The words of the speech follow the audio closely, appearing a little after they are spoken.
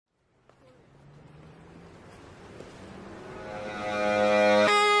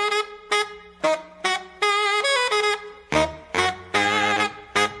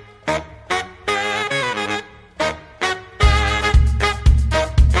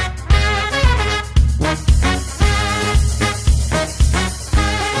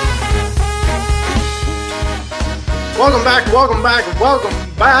Welcome back,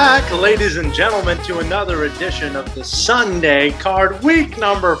 ladies and gentlemen, to another edition of the Sunday Card, week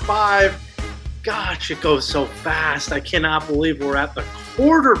number 5. Gosh, it goes so fast. I cannot believe we're at the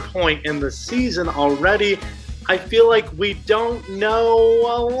quarter point in the season already. I feel like we don't know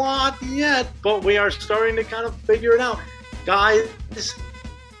a lot yet, but we are starting to kind of figure it out. Guys, this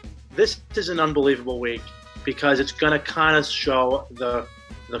is an unbelievable week because it's going to kind of show the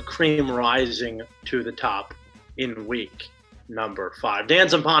cream rising to the top in week number 5. Dan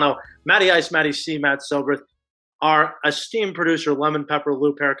Zampano, Matty Ice, Matty C, Matt Sobrith, our esteemed producer, Lemon Pepper,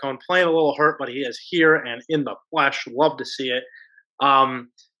 Lou Perricone, playing a little hurt, but he is here and in the flesh. Love to see it.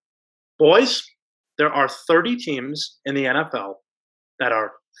 Boys, there are 30 teams in the NFL that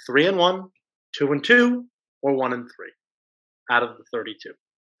are 3-1, 2-2, or 1-3 out of the 32.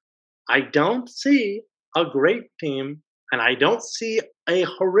 I don't see a great team, and I don't see a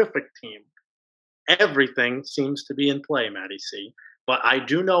horrific team. Everything seems to be in play, Matty C. But I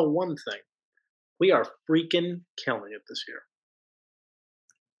do know one thing. We are freaking killing it this year.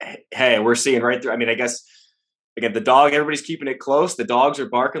 Hey, we're seeing right through. I mean, I guess, again, the dog, everybody's keeping it close. The dogs are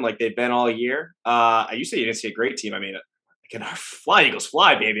barking like they've been all year. You said you didn't see a great team. I mean, again, our Fly Eagles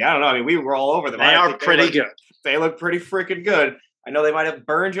fly, baby. I don't know. I mean, we were all over them. They are pretty good. They look pretty freaking good. I know they might have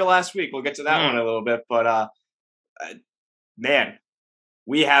burned you last week. We'll get to that one in a little bit. But, man,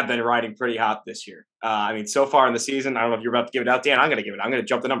 we have been riding pretty hot this year. I mean, so far in the season, I don't know if you're about to give it out. Dan, I'm going to give it. I'm going to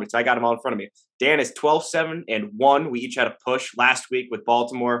jump the numbers. I got them all in front of me. Dan is 12-7-1. We each had a push last week with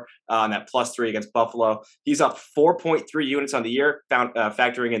Baltimore on that +3 against Buffalo. He's up 4.3 units on the year,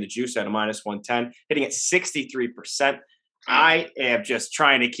 factoring in the juice at a -110, hitting at 63%. I am just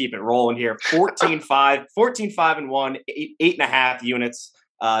trying to keep it rolling here. 14-5, 14-5-1, 8.5 units,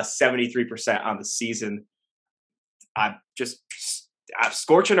 73% on the season. I'm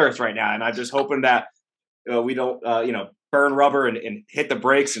scorching earth right now, and I'm just hoping that we don't, burn rubber and hit the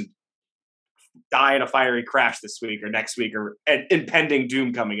brakes and die in a fiery crash this week or next week or impending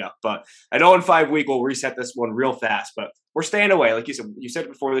doom coming up. But I know in 5 weeks we'll reset this one real fast. But we're staying away, like you said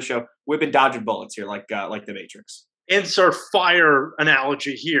before the show. We've been dodging bullets here, like the Matrix. Insert fire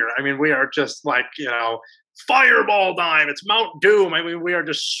analogy here. I mean, we are just like fireball time. It's Mount Doom. I mean, we are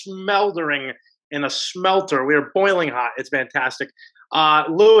just smeldering in a smelter. We are boiling hot. It's fantastic.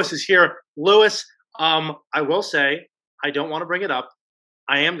 Lewis is here. Lewis, I will say, I don't want to bring it up.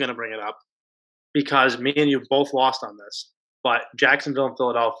 I am going to bring it up because me and you both lost on this. But Jacksonville and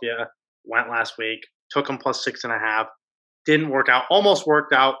Philadelphia went last week, took them +6.5. Didn't work out. Almost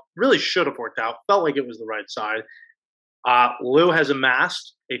worked out. Really should have worked out. Felt like it was the right side. Lou has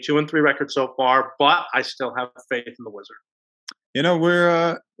amassed a 2-3 record so far, but I still have faith in the Wizard.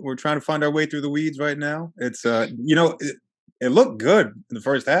 We're trying to find our way through the weeds right now. It's it looked good in the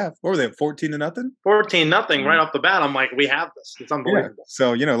first half. What were they, 14-0? 14-0 right off the bat. I'm like, we have this. It's unbelievable. Yeah.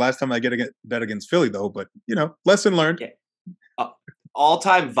 So last time I bet against Philly though, but lesson learned. Yeah.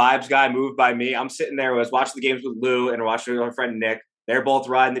 All-time vibes guy moved by me. I'm sitting there. I was watching the games with Lou and watching with my friend Nick. They're both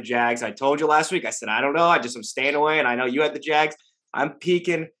riding the Jags. I told you last week. I said I don't know. I'm staying away, and I know you had the Jags. I'm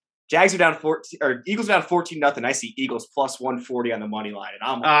peeking. Jags are down 14, or Eagles down 14-0. I see Eagles +140 on the money line, and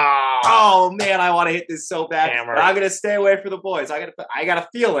I'm like, oh man, I want to hit this so bad. But I'm gonna stay away for the boys. I got a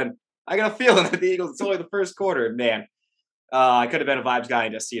feeling that the Eagles. It's only the first quarter, man. I could have been a vibes guy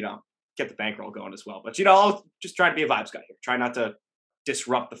and just get the bankroll going as well. But I'll just try to be a vibes guy here. Try not to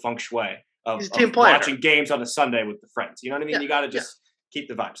disrupt the feng shui of watching games on a Sunday with the friends. You know what I mean? Yeah, you got to just keep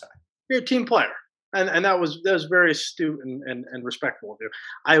the vibes high. You're a team player. And that was very astute and respectful of you.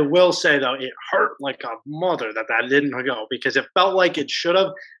 I will say, though, it hurt like a mother that didn't go because it felt like it should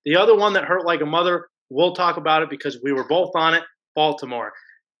have. The other one that hurt like a mother, we'll talk about it because we were both on it, Baltimore.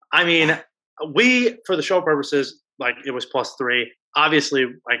 I mean, for the show purposes, like it was +3. Obviously,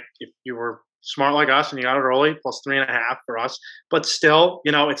 like if you were smart like us and you got it early, +3.5 for us. But still,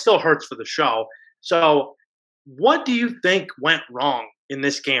 it still hurts for the show. So what do you think went wrong in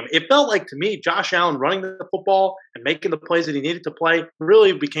this game? It felt like to me, Josh Allen running the football and making the plays that he needed to play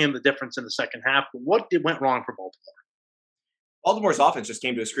really became the difference in the second half. But what went wrong for Baltimore? Baltimore's offense just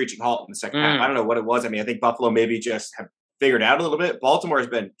came to a screeching halt in the second half. I don't know what it was. I mean, I think Buffalo maybe just have figured out a little bit. Baltimore has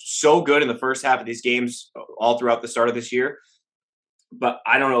been so good in the first half of these games all throughout the start of this year. But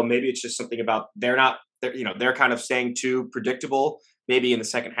I don't know, maybe it's just something about they're kind of staying too predictable maybe in the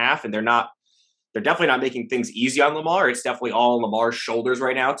second half, and they're definitely not making things easy on Lamar. It's definitely all on Lamar's shoulders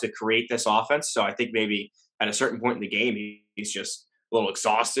right now to create this offense. So I think maybe at a certain point in the game, he's just a little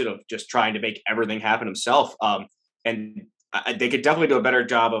exhausted of just trying to make everything happen himself. And they could definitely do a better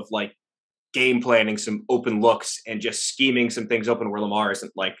job of like game planning some open looks and just scheming some things open where Lamar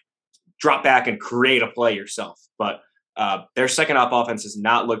isn't like drop back and create a play yourself. But Their second half offense has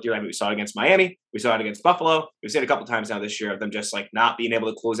not looked good. I mean, we saw it against Miami. We saw it against Buffalo. We've seen it a couple times now this year of them just like not being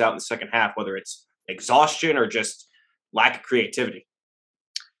able to close out in the second half, whether it's exhaustion or just lack of creativity.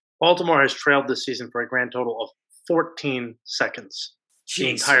 Baltimore has trailed this season for a grand total of 14 seconds the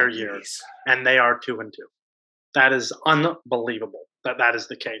entire year, and they are 2-2. That is unbelievable that is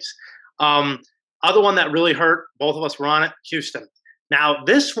the case. Other one that really hurt, both of us were on it, Houston. Now,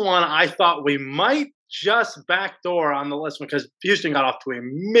 this one I thought we might just backdoor on the list because Houston got off to a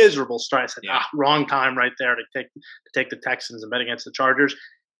miserable start. I said, wrong time right there to take the Texans and bet against the Chargers.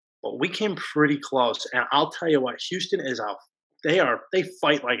 But we came pretty close. And I'll tell you what, Houston is they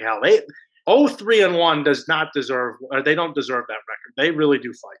fight like hell. 0-3-1 does not deserve, or they don't deserve that record. They really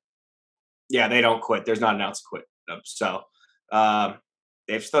do fight. Yeah, they don't quit. There's not an ounce quit. So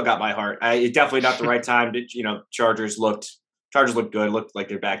they've still got my heart. It's definitely not the right time. Chargers looked good. Looked like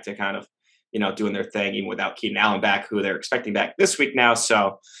they're back to kind of, doing their thing, even without Keenan Allen back, who they're expecting back this week now.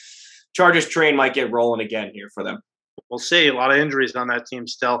 So Chargers train might get rolling again here for them. We'll see. A lot of injuries on that team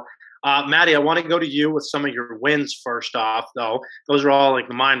still. Maddie, I want to go to you with some of your wins first off, though. Those are all like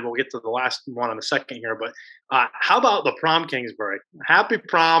mine. We'll get to the last one in a second here. But how about the Prom Kingsbury? Happy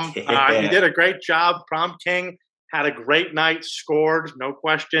prom. You did a great job. Prom King had a great night, scored, no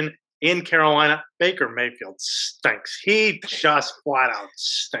question. In Carolina, Baker Mayfield stinks. He just flat out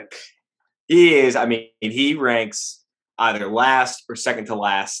stinks. He is. I mean, he ranks either last or second to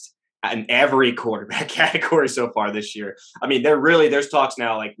last in every quarterback category so far this year. I mean, there's talks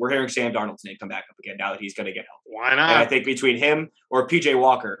now, like we're hearing Sam Darnold's name come back up again now that he's going to get healthy. Why not? And I think between him or PJ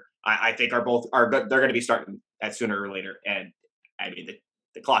Walker, I think are good. They're going to be starting at sooner or later. And I mean,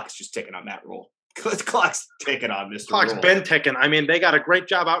 the clock is just ticking on Matt Rule. The clock's ticking on Mr. Clock's Rule. been ticking. I mean, they got a great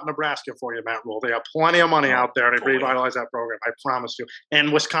job out in Nebraska for you, Matt Rule. They have plenty of money out there to revitalize that program. I promise you.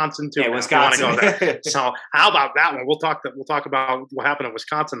 And Wisconsin too. Yeah, Wisconsin. Go there. So how about that one? We'll talk about what happened in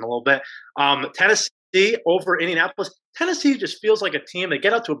Wisconsin in a little bit. Tennessee over Indianapolis. Tennessee just feels like a team. They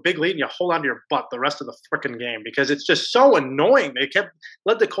get out to a big lead and you hold on to your butt the rest of the freaking game because it's just so annoying. They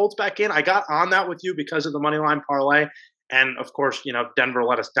led the Colts back in. I got on that with you because of the money line parlay. And, of course, Denver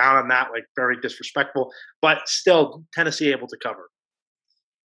let us down on that, like very disrespectful. But still, Tennessee able to cover.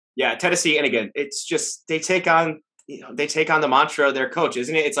 Yeah, Tennessee. And, again, it's just they take on the mantra of their coach,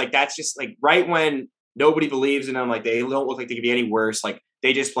 isn't it? It's like that's just like right when nobody believes in them, like they don't look like they could be any worse. Like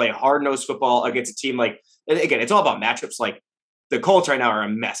they just play hard-nosed football against a team like – and, again, it's all about matchups. Like the Colts right now are a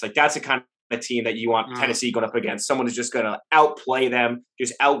mess. Like that's the kind of team that you want Tennessee going up against. Someone who's just going to outplay them,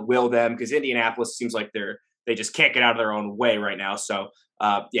 just outwill them because Indianapolis seems like they just can't get out of their own way right now. So,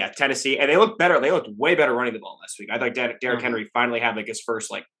 Tennessee. And they look better. They looked way better running the ball last week. I thought Derrick Henry finally had like his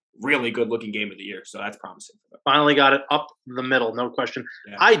first like really good-looking game of the year. So that's promising. Finally got it up the middle, no question.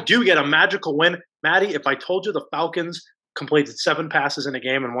 Yeah. I do get a magical win. Maddie, if I told you the Falcons completed 7 passes in a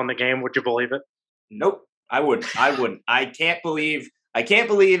game and won the game, would you believe it? Nope, I wouldn't. I can't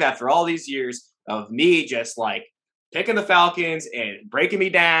believe after all these years of me just like picking the Falcons and breaking me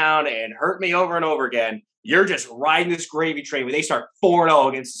down and hurting me over and over again, you're just riding this gravy train where they start 4-0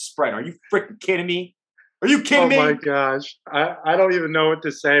 against the spread. Are you freaking kidding me? Are you kidding me? Oh, my gosh. I don't even know what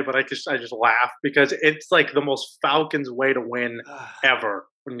to say, but I just laugh because it's like the most Falcons way to win ever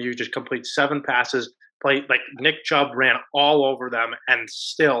when you just complete 7 passes, play like Nick Chubb ran all over them, and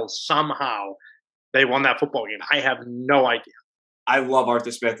still somehow they won that football game. I have no idea. I love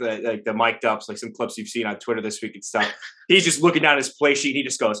Arthur Smith, like the mic'd ups, like some clips you've seen on Twitter this week and stuff. He's just looking down his play sheet. He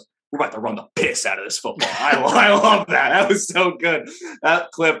just goes, we're about to run the piss out of this football. I love that. That was so good.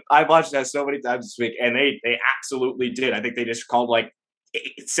 That clip, I watched that so many times this week, and they absolutely did. I think they just called like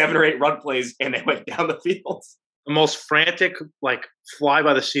 7 or 8 run plays, and they went down the field. The most frantic, like, fly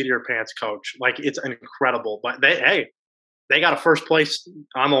by the seat of your pants coach. Like, it's incredible. But they got a first place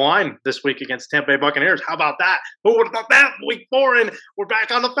on the line this week against Tampa Bay Buccaneers. How about that? Who would have thought that? Week 4, and we're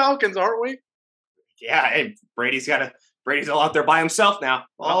back on the Falcons, aren't we? Yeah, hey, Brady's all out there by himself now,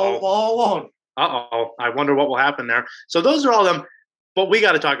 all alone. I wonder what will happen there. So those are all them. But we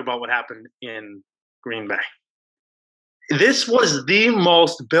got to talk about what happened in Green Bay. This was the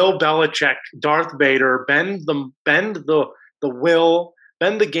most Bill Belichick, Darth Vader, bend the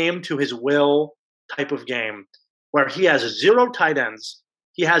game to his will type of game, where he has 0 tight ends.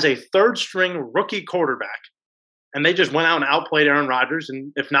 He has a 3rd-string rookie quarterback, and they just went out and outplayed Aaron Rodgers.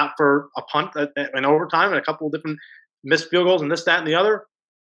 And if not for a punt in overtime and a couple of different missed field goals and this, that, and the other,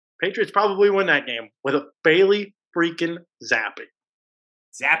 Patriots probably win that game with a Bailey freaking Zappi.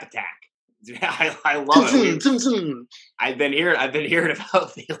 Zap attack. I love it. I've been hearing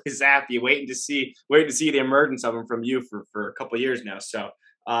about Bailey Zappi, waiting to see the emergence of him from you for a couple of years now. So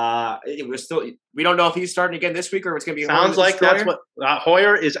It was still. We don't know if he's starting again this week or if it's going to be. Sounds like that's what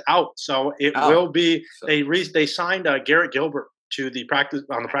Hoyer is out, so it will be. So. They signed Garrett Gilbert to the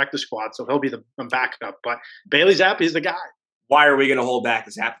practice squad, so he'll be the backup. But Bailey Zappi is the guy. Why are we going to hold back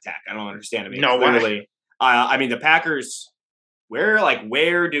the Zap attack? I don't understand. I mean, no clearly, way. I mean, the Packers.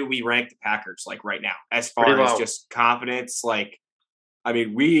 Where do we rank the Packers right now as far as just confidence? I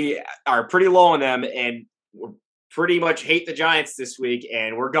mean, we are pretty low on them, and we're pretty much hate the Giants this week,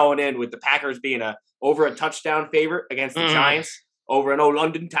 and we're going in with the Packers being over a touchdown favorite against the Giants over in old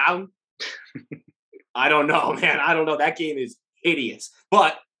London town. I don't know, man. I don't know. That game is hideous,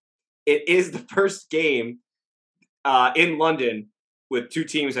 but it is the first game in London with two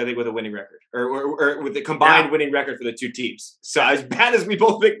teams, I think, with a winning record or with the combined winning record for the two teams. So as bad as we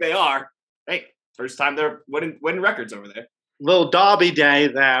both think they are, hey, first time they're winning records over there. Little Derby day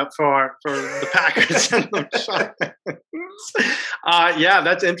there for the Packers and the Giants. Yeah,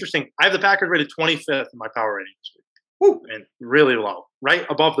 that's interesting. I have the Packers rated 25th in my power rating this week. Woo, and really low, right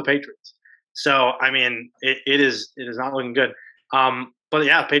above the Patriots. So I mean, it is not looking good. But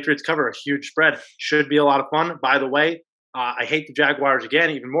yeah, Patriots cover a huge spread. Should be a lot of fun. By the way, I hate the Jaguars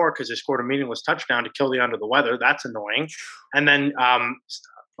again even more because they scored a meaningless touchdown to kill the under the weather. That's annoying. And then,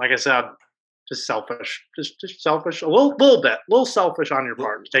 like I said, just selfish, just selfish, a little bit, a little selfish on your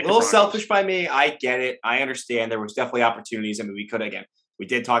part. A little selfish by me. I get it. I understand. There was definitely opportunities. I mean, we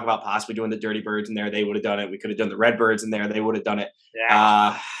did talk about possibly doing the Dirty Birds in there. They would have done it. We could have done the Red Birds in there. They would have done it.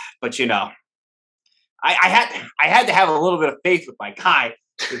 Yeah. But I had to have a little bit of faith with my guy,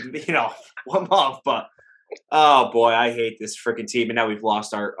 one month. But oh boy, I hate this freaking team. And now we've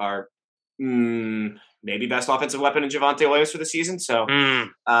lost our maybe best offensive weapon in Javonte Williams for the season. So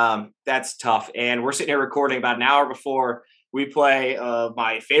that's tough. And we're sitting here recording about an hour before we play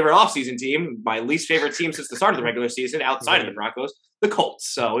my favorite offseason team, my least favorite team since the start of the regular season outside of the Broncos, the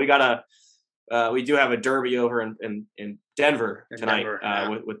Colts. So we do have a derby over in Denver tonight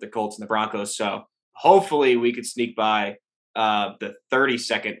with the Colts and the Broncos. So hopefully we could sneak by the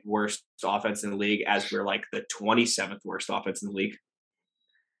 32nd worst offense in the league as we're like the 27th worst offense in the league.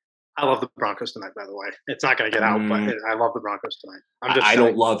 I love the Broncos tonight, by the way. It's not going to get out, but I love the Broncos tonight. I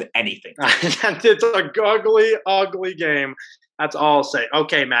don't love anything. It's an ugly, ugly game. That's all I'll say.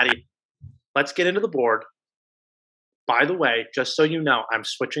 Okay, Maddie, let's get into the board. By the way, just so you know, I'm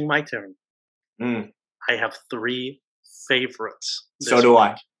switching my tune. I have 3 favorites. So do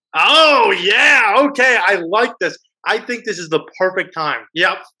I. Oh, yeah. Okay, I like this. I think this is the perfect time.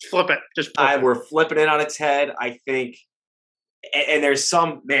 Yep, flip it. Just flip it. We're flipping it on its head, I think. And there's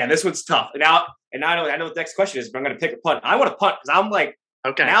this one's tough. Now, I know the next question is, but I'm going to pick a punt. I want to punt because I'm like,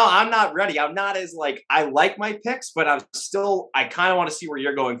 okay. Now I'm not ready. I'm not as I like my picks, but I kind of want to see where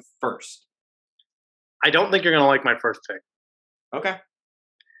you're going first. I don't think you're going to like my first pick. Okay.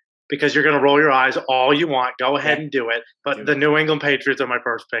 Because you're going to roll your eyes all you want. Go ahead and do it. But the New England Patriots are my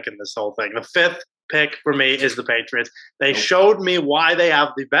first pick in this whole thing. The 5th pick for me is the Patriots. They showed me why they have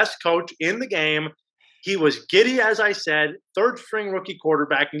the best coach in the game. He was giddy, as I said, 3rd-string rookie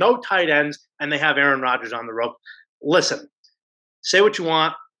quarterback, no tight ends, and they have Aaron Rodgers on the rope. Listen, say what you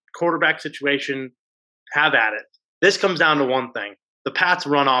want, quarterback situation, have at it. This comes down to one thing, the Pats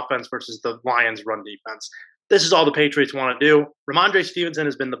run offense versus the Lions run defense. This is all the Patriots want to do. Ramondre Stevenson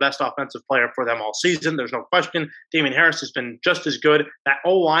has been the best offensive player for them all season. There's no question. Damian Harris has been just as good. That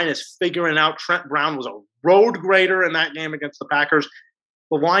O-line is figuring out. Trent Brown was a road grader in that game against the Packers.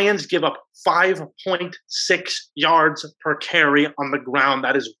 The Lions give up 5.6 yards per carry on the ground.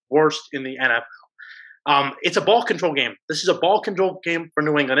 That is worst in the NFL. It's a ball control game. This is a ball control game for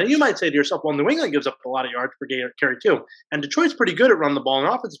New England. And you might say to yourself, well, New England gives up a lot of yards per carry too. And Detroit's pretty good at running the ball, and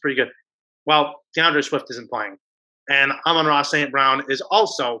offense is pretty good. Well, DeAndre Swift isn't playing. And Amon-Ra St. Brown is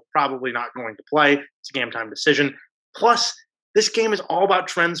also probably not going to play. It's a game time decision. Plus, this game is all about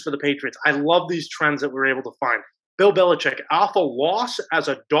trends for the Patriots. I love these trends that we're able to find. Bill Belichick, off a loss as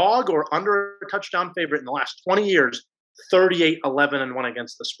a dog or under a touchdown favorite in the last 20 years, 38-11-1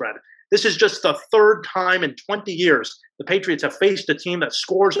 against the spread. This is just the 3rd time in 20 years the Patriots have faced a team that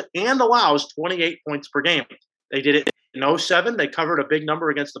scores and allows 28 points per game. They did it in 2007. They covered a big number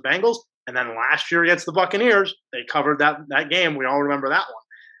against the Bengals. And then last year against the Buccaneers, they covered that game. We all remember that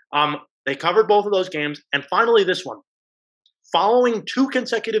one. They covered both of those games. And finally, this one. Following 2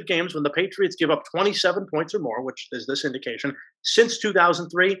 consecutive games when the Patriots give up 27 points or more, which is this indication, since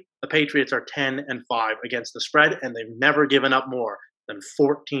 2003, the Patriots are 10-5 against the spread, and they've never given up more than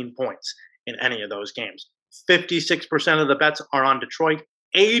 14 points in any of those games. 56% of the bets are on Detroit,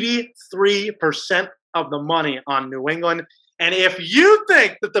 83% of the money on New England. And if you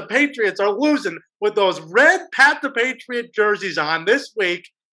think that the Patriots are losing with those red Pat the Patriot jerseys on this week,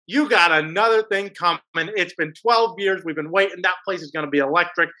 you got another thing coming. It's been 12 years. We've been waiting. That place is going to be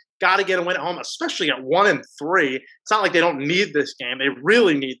electric. Got to get a win at home, especially at 1-3. It's not like they don't need this game. They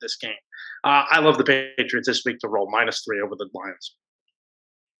really need this game. I love the Patriots this week to roll -3 over the Lions.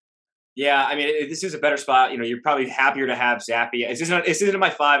 Yeah, I mean, this is a better spot. You're probably happier to have Zappy. This isn't my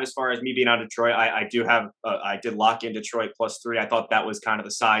 5 as far as me being on Detroit. I did lock in Detroit +3. I thought that was kind of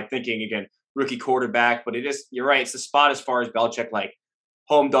the side thinking, again, rookie quarterback. But you're right. It's the spot as far as Belichick, like,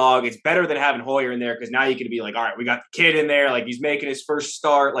 home dog. It's better than having Hoyer in there because now you can be like, all right, we got the kid in there. Like, he's making his first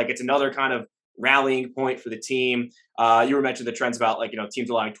start. Like, it's another kind of rallying point for the team. You were mentioning the trends about, like, teams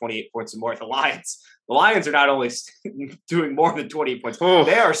allowing 28 points and more. The Lions are not only doing more than 28 points,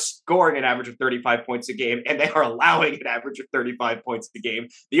 they are scoring an average of 35 points a game, and they are allowing an average of 35 points a game.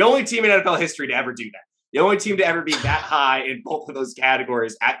 The only team in NFL history to ever do that. The only team to ever be that high in both of those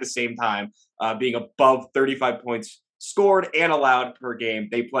categories at the same time, being above 35 points scored and allowed per game.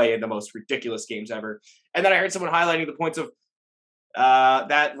 They play in the most ridiculous games ever. And then I heard someone highlighting the points of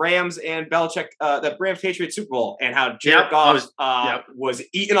that Rams and Belichick, that Rams Patriots Super Bowl, and how Jared Goff was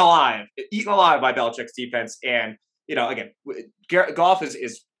eaten alive by Belichick's defense. And again, Goff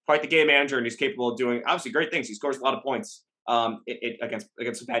is quite the game manager, and he's capable of doing obviously great things. He scores a lot of points against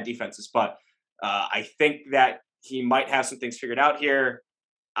some bad defenses, but I think that he might have some things figured out here.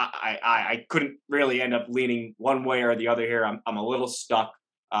 I couldn't really end up leaning one way or the other here. I'm a little stuck,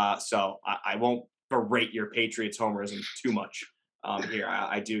 so I won't berate your Patriots homerism too much. Here,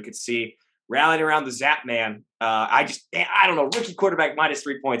 I could see rallying around the Zap man. I don't know. Rookie quarterback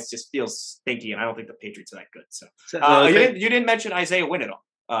 -3 points just feels stinky, and I don't think the Patriots are that good. So you didn't mention Isaiah Wynn at all.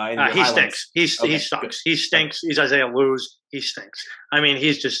 He stinks. He sucks. Good. He stinks. He's Isaiah Lewis. He stinks. I mean,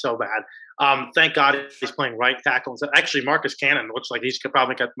 he's just so bad. Thank God he's playing right tackle. Actually, Marcus Cannon looks like he's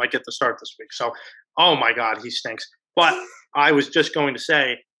might get the start this week. So, oh my God, he stinks. But I was just going to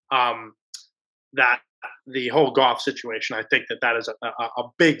say that the whole Goff situation, I think that is a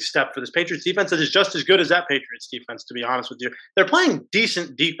big step for this Patriots defense that is just as good as that Patriots defense, to be honest with you. They're playing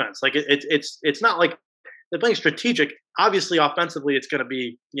decent defense. Like it's not like they're playing strategic. Obviously, offensively, it's going to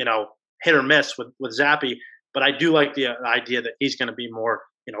be, hit or miss with Zappy. But I do like the idea that he's going to be more,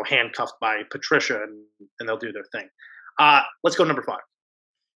 handcuffed by Patricia and they'll do their thing. Let's go number 5.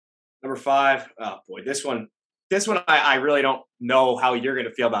 Number 5. Oh boy, this one I really don't know how you're going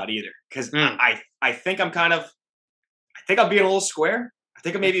to feel about either. Because I think I'm being a little square. I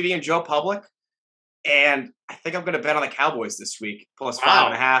think I'm maybe being Joe Public. And I think I'm going to bet on the Cowboys this week,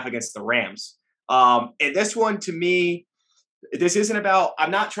 +5.5 against the Rams. And this one, to me, this isn't about,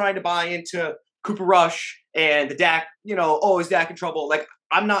 I'm not trying to buy into Cooper Rush and the Dak, is Dak in trouble? Like,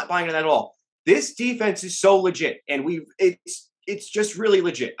 I'm not buying into that at all. This defense is so legit, and it's just really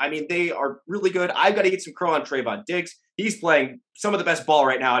legit. I mean, they are really good. I've got to get some curl on Trayvon Diggs. He's playing some of the best ball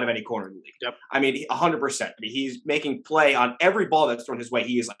right now out of any corner in the league. Yep. I mean, 100%. I mean, he's making play on every ball that's thrown his way.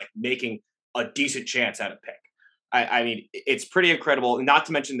 He is like making a decent chance at a pick. I mean, it's pretty incredible. Not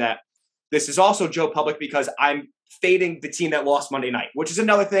to mention that this is also Joe Public because I'm fading the team that lost Monday night, which is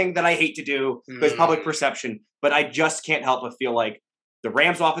another thing that I hate to do because public perception, but I just can't help but feel like the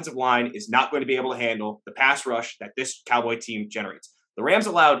Rams offensive line is not going to be able to handle the pass rush that this Cowboy team generates. The Rams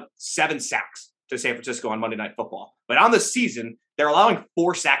allowed 7 sacks to San Francisco on Monday Night Football, but on the season, they're allowing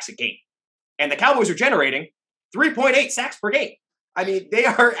 4 sacks a game. And the Cowboys are generating 3.8 sacks per game. I mean, they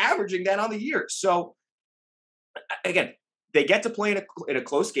are averaging that on the year. So, again, they get to play in a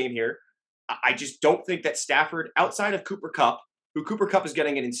close game here. I just don't think that Stafford, outside of Cooper Kupp, who Cooper Kupp is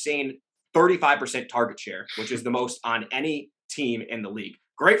getting an insane 35% target share, which is the most on any team in the league.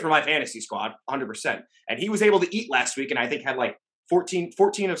 Great for my fantasy squad, 100%. And he was able to eat last week, and I think had like 14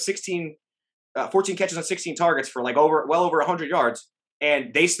 catches on 16 targets for like well over 100 yards,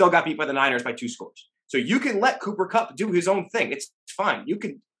 and they still got beat by the Niners by 2 scores. So you can let Cooper Kupp do his own thing. It's fine. You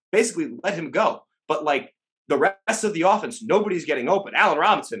can basically let him go. But like the rest of the offense, nobody's getting open. Allen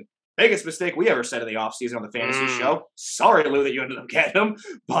Robinson, biggest mistake we ever said in the offseason on the fantasy show. Sorry, Lou, that you ended up getting him.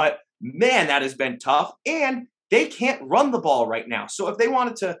 But man, that has been tough. And they can't run the ball right now. So if they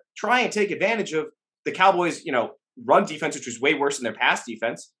wanted to try and take advantage of the Cowboys, run defense, which is way worse than their pass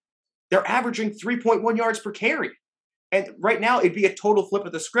defense, they're averaging 3.1 yards per carry. And right now, it'd be a total flip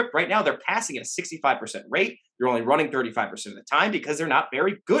of the script. Right now, they're passing at a 65% rate. They're only running 35% of the time because they're not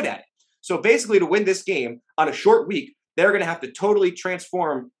very good at it. So basically, to win this game on a short week, they're going to have to totally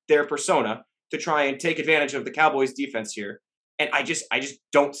transform their persona to try and take advantage of the Cowboys defense here. And I just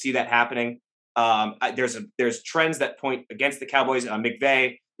don't see that happening. There's trends that point against the Cowboys.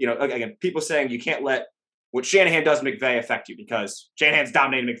 McVay, again, people saying you can't let what Shanahan does McVay affect you? Because Shanahan's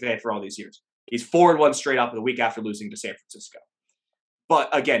dominated McVay for all these years. He's 4-1 straight up the week after losing to San Francisco. But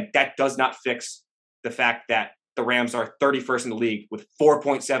again, that does not fix the fact that the Rams are 31st in the league with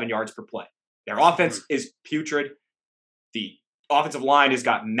 4.7 yards per play. Their offense is putrid. The offensive line has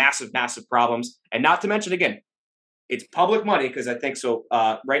got massive, massive problems. And not to mention, again, it's public money because I think so.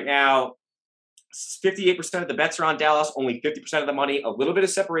 Right now, 58% of the bets are on Dallas, only 50% of the money, a little bit of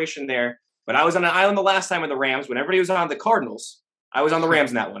separation there. But I was on an island the last time with the Rams. When everybody was on the Cardinals, I was on the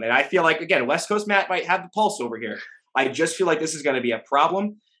Rams in that one. And I feel like, again, West Coast Matt might have the pulse over here. I just feel like this is going to be a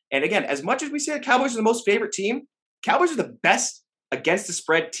problem. And again, as much as we say the Cowboys are the most favorite team, Cowboys are the best against the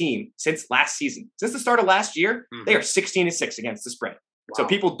spread team since last season. Since the start of last year, they are 16-6 against the spread. Wow. So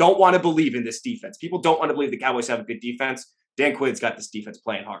people don't want to believe in this defense. People don't want to believe the Cowboys have a good defense. Dan Quinn's got this defense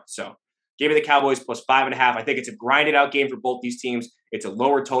playing hard. So give me the Cowboys plus 5.5. I think it's a grinded out game for both these teams. It's a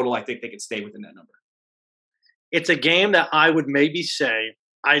lower total. I think they can stay within that number. It's a game that I would maybe say,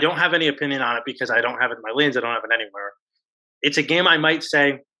 I don't have any opinion on it because I don't have it in my leans. I don't have it anywhere. It's a game I might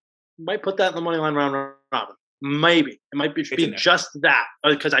say, might put that in the money line round robin. Maybe. It might be just that.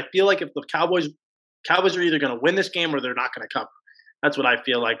 Because I feel like if the Cowboys are either going to win this game or they're not going to cover. That's what I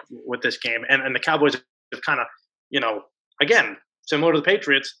feel like with this game. And the Cowboys have kind of, again, similar to the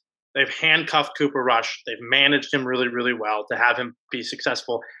Patriots, they've handcuffed Cooper Rush. They've managed him really, really well to have him be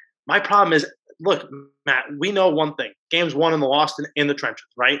successful. My problem is, look, Matt, we know one thing. Games won and lost in the trenches,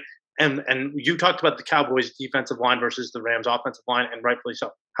 right? And you talked about the Cowboys' defensive line versus the Rams' offensive line, and rightfully so.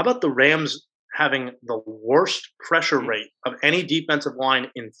 How about the Rams having the worst pressure rate of any defensive line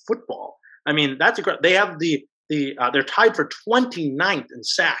in football? I mean, that's a great. They have they're tied for 29th in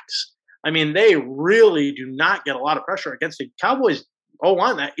sacks. I mean, they really do not get a lot of pressure against the Cowboys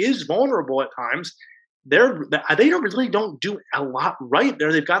O-line that is vulnerable at times. They really don't do a lot right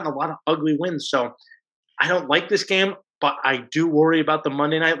there. They've gotten a lot of ugly wins. So I don't like this game, but I do worry about the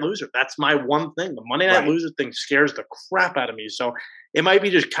Monday night loser. That's my one thing. The Monday night loser thing scares the crap out of me. So it might be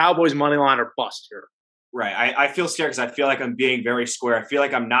just Cowboys money line or bust here. Right. I feel scared because I feel like I'm being very square. I feel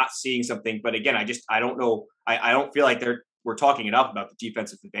like I'm not seeing something. But again, I don't know. I don't feel like we're talking enough about the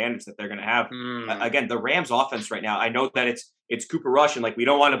defensive advantage that they're going to have. Again, the Rams offense right now, I know that it's Cooper Rush, and like we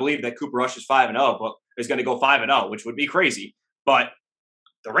don't want to believe that Cooper Rush is 5-0, but is going to go 5-0, which would be crazy. But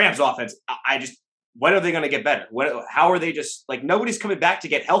the Rams offense, when are they going to get better? How are they just like nobody's coming back to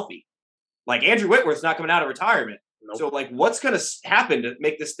get healthy? Like Andrew Whitworth's not coming out of retirement. Nope. So like what's going to happen to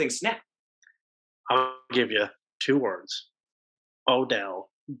make this thing snap? I'll give you 2 words. Odell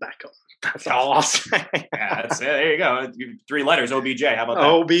Beckham. That's all I'll say. Yeah, there you go. 3 letters, OBJ. How about that?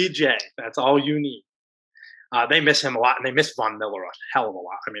 OBJ. That's all you need. They miss him a lot, and they miss Von Miller a hell of a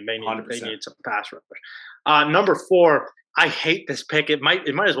lot. I mean, they need some pass rush. Number 4, I hate this pick. It might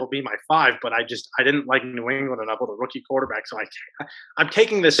as well be my 5, but I didn't like New England enough with a rookie quarterback, so I'm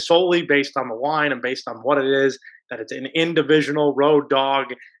taking this solely based on the line and based on what it is, that it's an in-divisional road dog,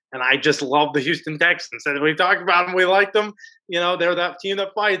 and I just love the Houston Texans. And we talked about them, we like them. They're that team that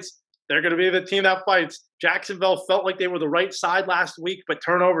fights. They're going to be the team that fights. Jacksonville felt like they were the right side last week, but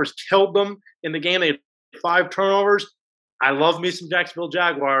turnovers killed them in the game. They had 5 turnovers. I love me some Jacksonville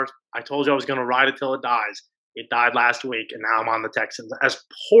Jaguars. I told you I was going to ride it till it dies. It died last week, and now I'm on the Texans. As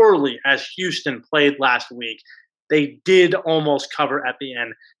poorly as Houston played last week, they did almost cover at the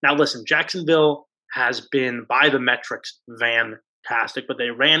end. Now, listen, Jacksonville has been, by the metrics, fantastic, but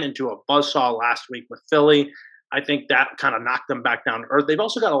they ran into a buzzsaw last week with Philly. I think that kind of knocked them back down to earth. They've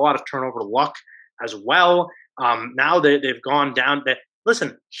also got a lot of turnover luck as well. Now they've gone down.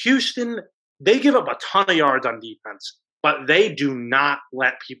 Listen, Houston, they give up a ton of yards on defense, but they do not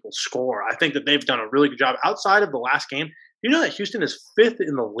let people score. I think that they've done a really good job outside of the last game. You know that Houston is 5th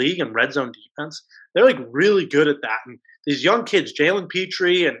in the league in red zone defense? They're like really good at that. And these young kids, Jalen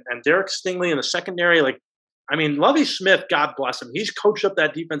Petrie and Derek Stingley in the secondary, Lovie Smith, God bless him. He's coached up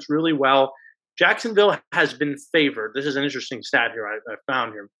that defense really well. Jacksonville has been favored. This is an interesting stat here I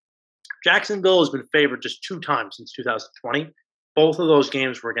found here. Jacksonville has been favored just 2 times since 2020. Both of those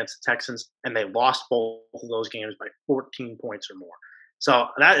games were against the Texans, and they lost both of those games by 14 points or more. So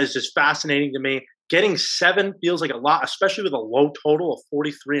that is just fascinating to me. Getting 7 feels like a lot, especially with a low total of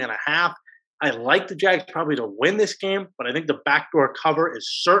 43.5. I like the Jags probably to win this game, but I think the backdoor cover is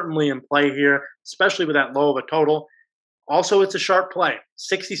certainly in play here, especially with that low of a total. Also, it's a sharp play.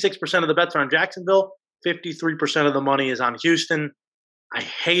 66% of the bets are on Jacksonville. 53% of the money is on Houston. I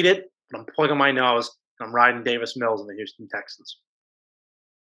hate it, but I'm plugging my nose, and I'm riding Davis Mills and the Houston Texans.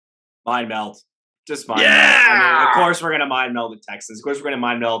 Mind meld. Just mind meld. I mean, of course we're going to mind meld the Texans. Of course we're going to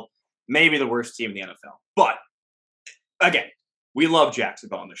mind meld maybe the worst team in the NFL. But, again, we love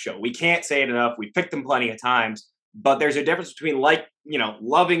Jacksonville on the show. We can't say it enough. We picked them plenty of times, but there's a difference between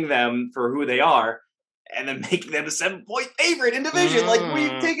loving them for who they are and then making them a 7-point favorite in division. Like,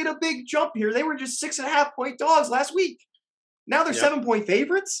 we've taken a big jump here. They were just 6.5-point dogs last week. Now they're 7-point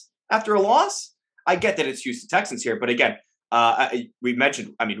favorites after a loss. I get that it's Houston Texans here, but again, we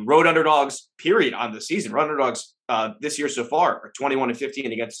mentioned, road underdogs, period, on the season. Road underdogs this year so far are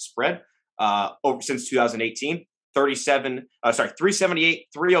 21-15 against the spread since 2018. 378,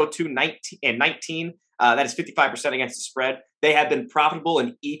 302, 19. That is 55% against the spread. They have been profitable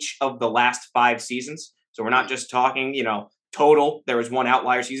in each of the last 5 seasons. So we're not just talking, total. There was one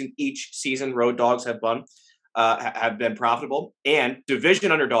outlier season. Each season, road dogs have been profitable. And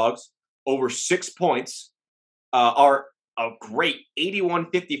division underdogs over 6 points are a great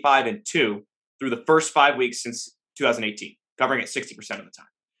 81-55-2 through the first 5 weeks since 2018, covering it 60% of the time.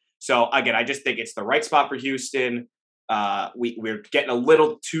 So again, I just think it's the right spot for Houston. We're getting a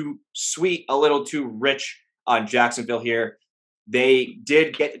little too sweet, a little too rich on Jacksonville here. They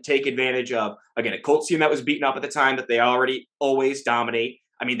did get to take advantage of, again, a Colts team that was beaten up at the time that they already always dominate.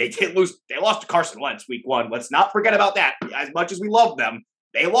 They did lose. They lost to Carson Wentz week 1. Let's not forget about that. As much as we love them,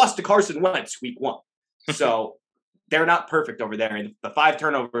 they lost to Carson Wentz week 1. So they're not perfect over there. And the 5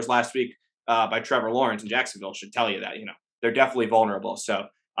 turnovers last week by Trevor Lawrence in Jacksonville should tell you that, they're definitely vulnerable. So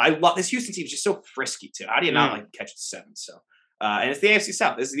I love this Houston team. Is just so frisky too. How do you not like catch the 7? So, and it's the AFC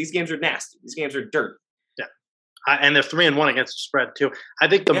South. These games are nasty. These games are dirt. Yeah, and they're 3-1 against the spread too. I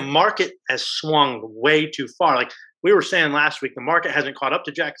think the market has swung way too far. Like we were saying last week, the market hasn't caught up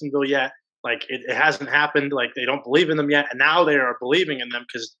to Jacksonville yet. Like it hasn't happened. Like they don't believe in them yet, and now they are believing in them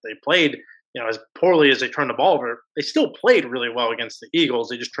because they played, as poorly as they turned the ball over. They still played really well against the Eagles.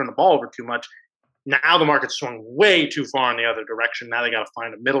 They just turned the ball over too much. Now the market's swung way too far in the other direction. Now they got to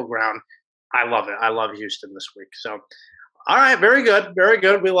find a middle ground. I love it. I love Houston this week. So, all right, very good. Very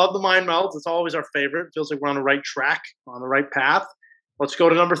good. We love the mind melds. It's always our favorite. Feels like we're on the right track, on the right path. Let's go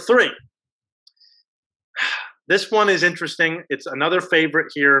to number 3. This one is interesting. It's another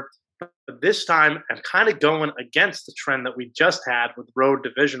favorite here. But this time, I'm kind of going against the trend that we just had with road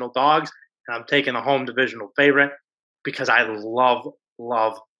divisional dogs. And I'm taking a home divisional favorite because I love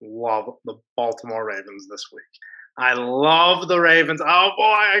the Baltimore Ravens this week. I love the Ravens. Oh boy,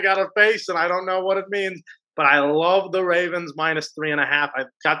 I got a face and I don't know what it means, but I love the Ravens -3.5. I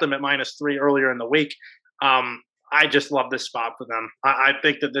got them at -3 earlier in the week. I just love this spot for them. I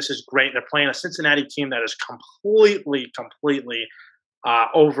think that this is great. They're playing a Cincinnati team that is completely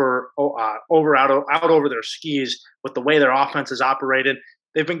out over their skis with the way their offense is operated.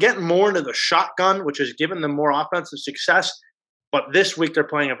 They've been getting more into the shotgun, which has given them more offensive success. But this week they're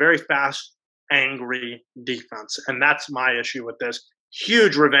playing a very fast, angry defense. And that's my issue with this.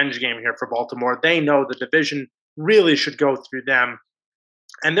 Huge revenge game here for Baltimore. They know the division really should go through them.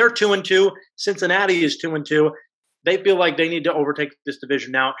 And they're 2-2. Cincinnati is 2-2. They feel like they need to overtake this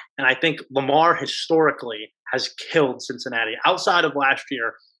division now. And I think Lamar historically has killed Cincinnati. Outside of last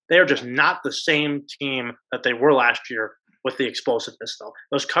year, they are just not the same team that they were last year with the explosiveness, though.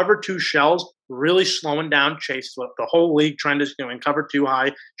 Those cover 2 shells really slowing down Chase. What the whole league trend is doing, cover 2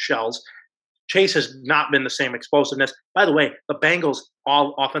 high shells. Chase has not been the same explosiveness. By the way, the Bengals,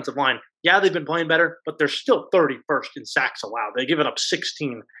 all offensive line, yeah, they've been playing better, but they're still 31st in sacks allowed. They've given up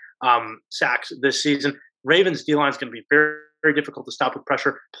 16 sacks this season. Ravens' D-line is going to be very, very difficult to stop with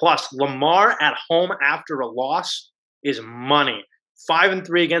pressure. Plus, Lamar at home after a loss is money.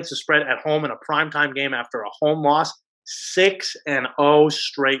 5-3 against the spread at home in a primetime game after a home loss. 6-0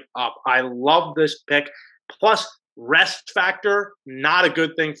 straight up. I love this pick. Plus, rest factor, not a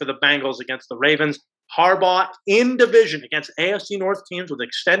good thing for the Bengals against the Ravens. Harbaugh in division against AFC North teams with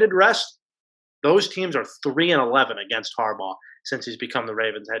extended rest. Those teams are 3-11 against Harbaugh since he's become the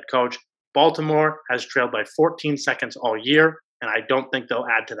Ravens head coach. Baltimore has trailed by 14 seconds all year, and I don't think they'll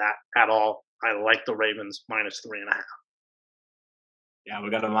add to that at all. I like the Ravens -3.5. Yeah,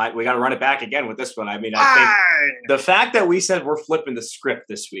 we got to run it back again with this one. I think the fact that we said we're flipping the script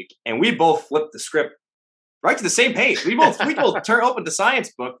this week, and we both flipped the script right to the same page. We both turn open the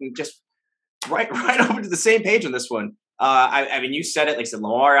science book and just right over to the same page on this one. You said it. Like I said,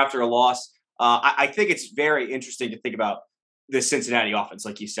 Lamar after a loss. I think it's very interesting to think about the Cincinnati offense,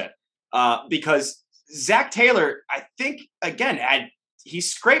 like you said, because Zach Taylor, I think again, he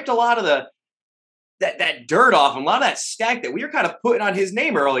scraped a lot of that dirt off and a lot of that stank that we were kind of putting on his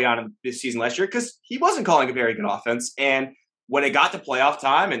name early on in this season last year because he wasn't calling a very good offense. And when it got to playoff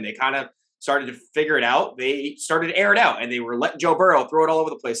time and they kind of started to figure it out, they started to air it out and they were letting Joe Burrow throw it all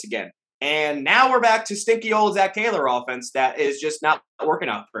over the place again. And now we're back to stinky old Zach Taylor offense that is just not working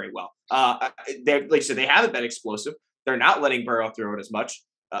out very well. Like I said, they haven't been explosive. They're not letting Burrow throw it as much.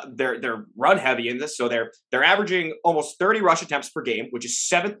 They're run heavy in this, so they're averaging almost 30 rush attempts per game, which is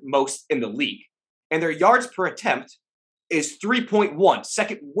 7th most in the league, and their yards per attempt is 3.1,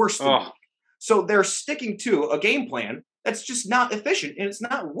 second worst in the league. So they're sticking to a game plan that's just not efficient and it's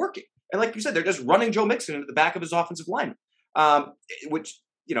not working. And like you said, they're just running Joe Mixon into the back of his offensive line, which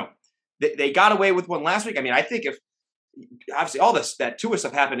they got away with one last week. I mean, I think if obviously all this that Tua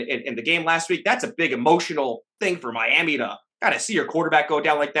stuff happened in the game last week, that's a big emotional thing for Miami to kind of see your quarterback go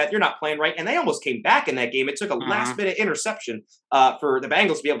down like that. You're not playing right. And they almost came back in that game. It took a last-minute interception for the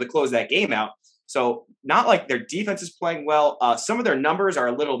Bengals to be able to close that game out. So not like their defense is playing well. Some of their numbers are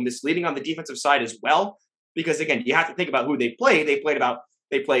a little misleading on the defensive side as well, because, again, you have to think about who they played. They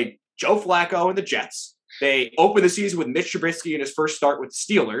played Joe Flacco and the Jets. They opened the season with Mitch Trubisky in his first start with the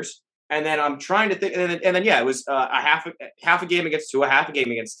Steelers. And then I'm trying to think, and then it was a half a game against Tua, half a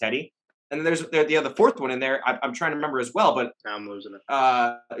game against Teddy. And then there's the other fourth one in there. I'm trying to remember as well, but I'm losing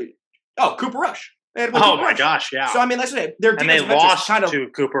it. Cooper Rush. My gosh, yeah. So I mean, let's say their defense lost to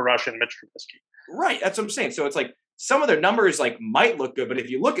Cooper Rush and Mitch Trubisky. Right, that's what I'm saying. So it's like some of their numbers like might look good, but if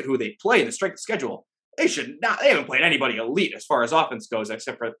you look at who they play in the strength of schedule, they haven't played anybody elite as far as offense goes,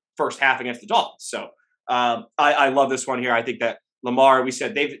 except for the first half against the Dolphins. So I love this one here. I think that Lamar, we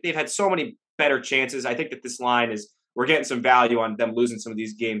said they've had so many better chances. I think that this line we're getting some value on them losing some of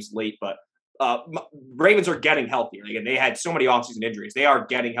these games late, but Ravens are getting healthier. Again, they had so many offseason injuries. They are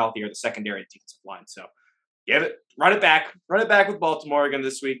getting healthier, the secondary and defensive line. So run it back with Baltimore again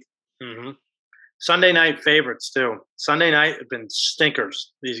this week. Mm-hmm. Sunday night favorites too. Sunday night have been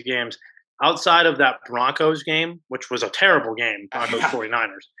stinkers, these games. Outside of that Broncos game, which was a terrible game on those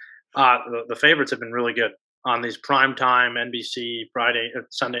 49ers, the favorites have been really good on these primetime NBC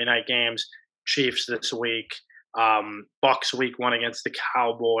Sunday night games. Chiefs this week. Bucks week 1 against the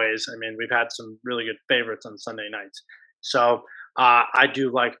Cowboys. I mean, we've had some really good favorites on Sunday nights. So I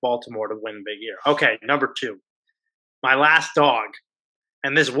do like Baltimore to win big here. Okay, number 2. My last dog,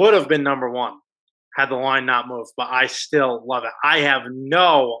 and this would have been number 1 had the line not moved, but I still love it. I have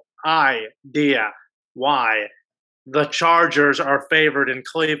no idea why the Chargers are favored in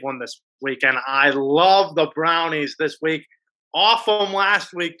Cleveland this week, and I love the Brownies this week. Off them last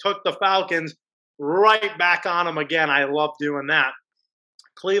week, took the Falcons right back on them again. I love doing that.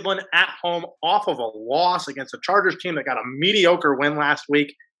 Cleveland at home off of a loss against a Chargers team that got a mediocre win last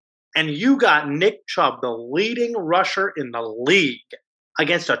week. And you got Nick Chubb, the leading rusher in the league,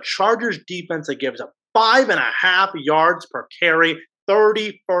 against a Chargers defense that gives up 5.5 yards per carry,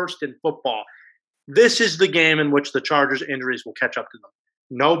 31st in football. This is the game in which the Chargers injuries will catch up to them.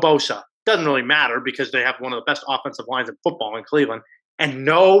 No Bosa. Doesn't really matter because they have one of the best offensive lines in football in Cleveland. And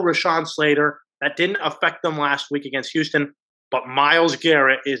no Rashawn Slater. That didn't affect them last week against Houston. But Myles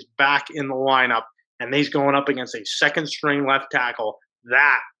Garrett is back in the lineup, and he's going up against a second-string left tackle.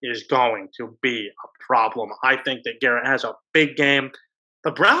 That is going to be a problem. I think that Garrett has a big game.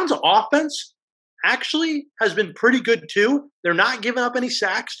 The Browns' offense actually has been pretty good, too. They're not giving up any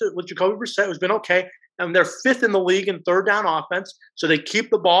sacks with Jacoby Brissett, who's been okay. And they're 5th in the league in third down offense. So they keep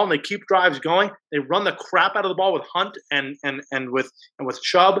the ball and they keep drives going. They run the crap out of the ball with Hunt and with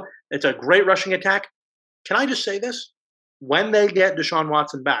Chubb. It's a great rushing attack. Can I just say this? When they get Deshaun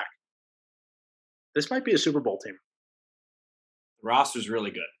Watson back, this might be a Super Bowl team. The roster's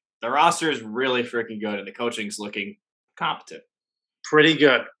really good. The roster is really freaking good, and the coaching's looking competent. Pretty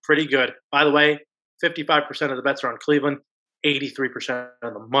good. Pretty good. By the way, 55% of the bets are on Cleveland. 83%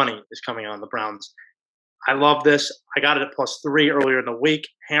 of the money is coming on the Browns. I love this. I got it at +3 earlier in the week.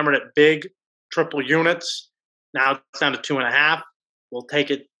 Hammered it big, triple units. Now it's down to 2.5. We'll take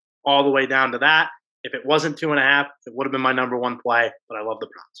it all the way down to that. If it wasn't 2.5, it would have been my number 1 play, but I love the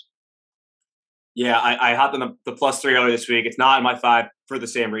Browns. Yeah, I hopped on the +3 earlier this week. It's not in my 5 for the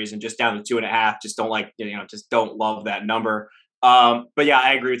same reason, just down to 2.5. Just don't love that number. But yeah,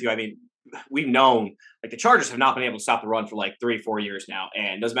 I agree with you. I mean, we've known the Chargers have not been able to stop the run for 3-4 years now,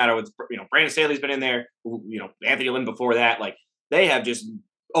 and it doesn't matter what Brandon Staley's been in there. Anthony Lynn before that. They have just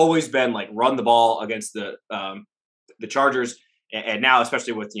always been run the ball against the Chargers, and now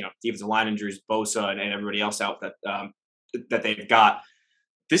especially with defensive line injuries, Bosa and everybody else out that they've got.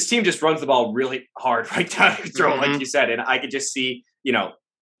 This team just runs the ball really hard right down your throat, like you said, and I could just see an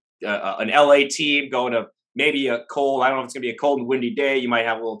LA team going to maybe a cold. I don't know if it's going to be a cold and windy day. You might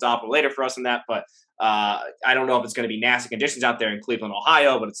have a little Doppler later for us in that, but I don't know if it's going to be nasty conditions out there in Cleveland,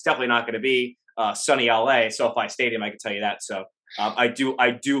 Ohio, but it's definitely not going to be sunny LA, SoFi Stadium. I can tell you that. So I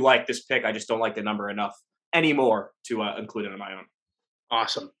do like this pick. I just don't like the number enough anymore to include it in my own.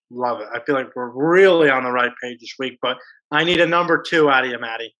 Awesome. Love it. I feel like we're really on the right page this week, but I need a number 2 out of you,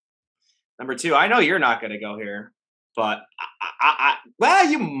 Maddie. Number 2. I know you're not going to go here. but well,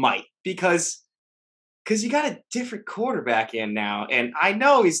 you might because you got a different quarterback in now, and I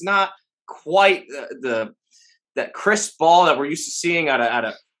know he's not quite that crisp ball that we're used to seeing out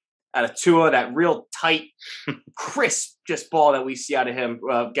of Tua, that real tight, crisp just ball that we see out of him.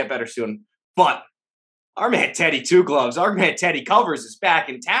 Get better soon, but our man Teddy Two Gloves, our man Teddy Covers is back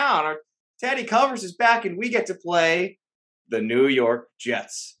in town. Our Teddy Covers is back, and we get to play the New York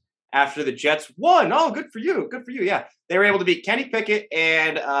Jets. After the Jets won. Oh, good for you. Good for you. Yeah. They were able to beat Kenny Pickett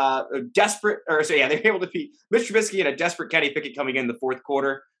and they were able to beat Mitch Trubisky and a desperate Kenny Pickett coming in the fourth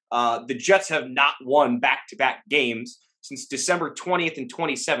quarter. The Jets have not won back-to-back games since December 20th and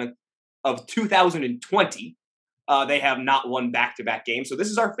 27th of 2020. They have not won back-to-back games. So this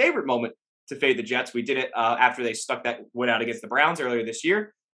is our favorite moment to fade the Jets. We did it after they stuck that win out against the Browns earlier this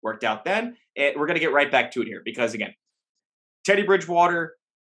year. Worked out then. And we're going to get right back to it here because, again, Teddy Bridgewater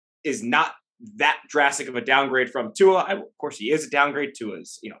is not that drastic of a downgrade from Tua. Of course, he is a downgrade.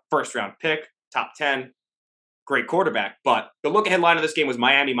 Tua's, first-round pick, top 10, great quarterback. But the look-ahead line of this game was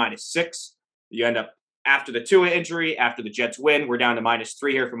Miami -6. You end up, after the Tua injury, after the Jets win, we're down to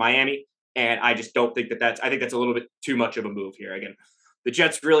 -3 here for Miami. And I just don't think I think that's a little bit too much of a move here. Again, the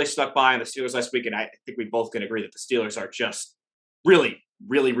Jets really stuck by on the Steelers last week, and I think we both can agree that the Steelers are just really,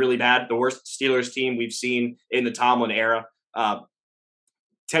 really, really bad. The worst Steelers team we've seen in the Tomlin era.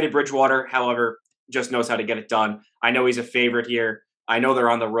 Teddy Bridgewater, however, just knows how to get it done. I know he's a favorite here. I know they're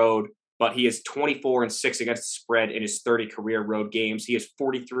on the road, but he is 24-6 against the spread in his 30 career road games. He is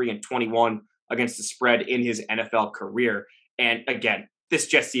 43-21 against the spread in his NFL career. And again, this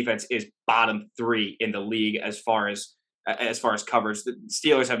Jets defense is bottom 3 in the league as far as covers. The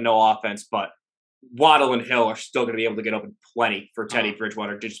Steelers have no offense, but Waddle and Hill are still going to be able to get open plenty for Teddy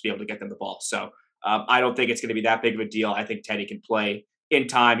Bridgewater to just be able to get them the ball. So I don't think it's going to be that big of a deal. I think Teddy can play in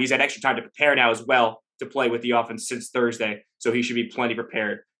time. He's had extra time to prepare now as well to play with the offense since Thursday. So he should be plenty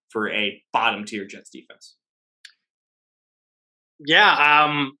prepared for a bottom tier Jets defense.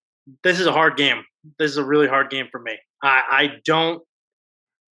 Yeah. This is a hard game. This is a really hard game for me. Part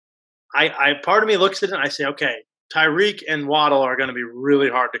of me looks at it and I say, okay, Tyreek and Waddle are going to be really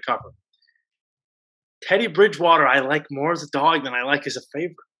hard to cover. Teddy Bridgewater, I like more as a dog than I like as a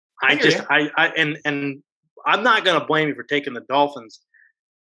favorite. And I'm not going to blame you for taking the Dolphins,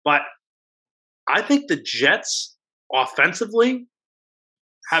 but I think the Jets offensively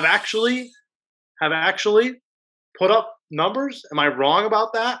have actually put up numbers. Am I wrong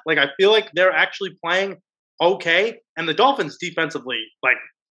about that? Like, I feel like they're actually playing okay. And the Dolphins defensively,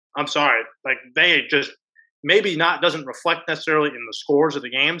 I'm sorry, they just maybe doesn't reflect necessarily in the scores of the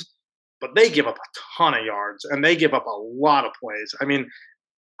games, but they give up a ton of yards and they give up a lot of plays. I mean,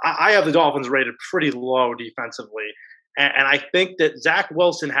 I have the Dolphins rated pretty low defensively. And I think that Zach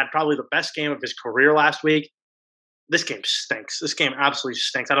Wilson had probably the best game of his career last week. This game stinks. This game absolutely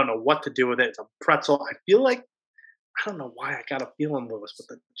stinks. I don't know what to do with it. It's a pretzel. I don't know why I got a feeling, Lewis, but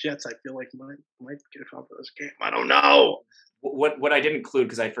the Jets, I feel like might get off of this game. I don't know. What I didn't include,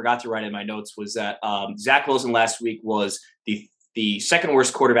 because I forgot to write in my notes, was that Zach Wilson last week was the second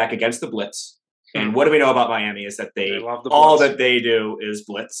worst quarterback against the blitz. And what do we know about Miami is that they all that they do is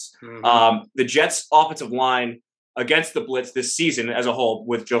blitz. Mm-hmm. The Jets' offensive line against the blitz this season as a whole,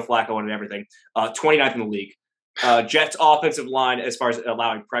 with Joe Flacco and everything, 29th in the league. Jets' offensive line, as far as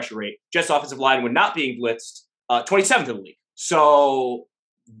allowing pressure rate, Jets' offensive line when not being blitzed, 27th in the league. So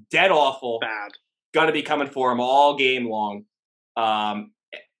dead awful. Bad. Going to be coming for them all game long. And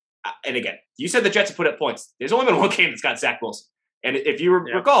again, you said the Jets have put up points. There's only been one game that's got Zach Wilson. And if you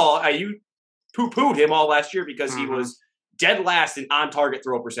recall, you poo-pooed him all last year because he was dead last in on-target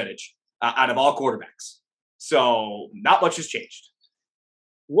throw percentage out of all quarterbacks. So not much has changed.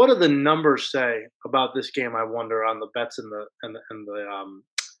 What do the numbers say about this game? I wonder on the bets and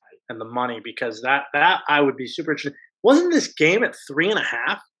the money, because that I would be super interested. Wasn't this game at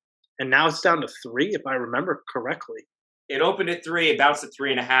 3.5, and now it's down to 3, if I remember correctly? It opened at 3, it bounced at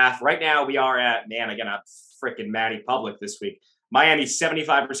 3.5. Right now we are at a freaking Matty Public this week. Miami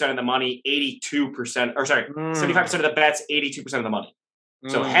 75% of the money, 82%, 75% of the bets, 82% of the money.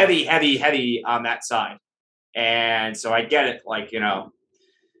 So heavy on that side. And so I get it.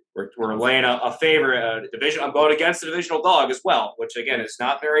 We're laying a favor, division. I'm going against the divisional dog as well, which again is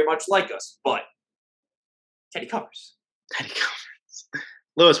not very much like us, but Teddy covers.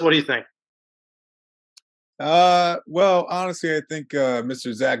 Lewis, what do you think? Well, honestly, I think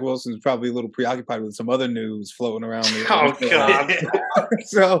Mr. Zach Wilson is probably a little preoccupied with some other news floating around. Oh God!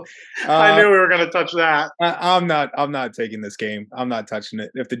 So I knew we were going to touch that. I'm not taking this game. I'm not touching it.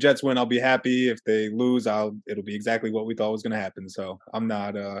 If the Jets win, I'll be happy. If they lose, it'll be exactly what we thought was going to happen. So I'm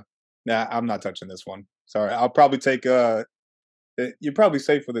not touching this one. Sorry, I'll probably take. You're probably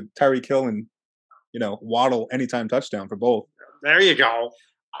safe for the Tyreek Hill and Waddle anytime touchdown for both. There you go.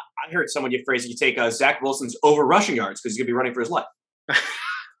 I heard someone get phrased. You take Zach Wilson's over rushing yards because he's gonna be running for his life.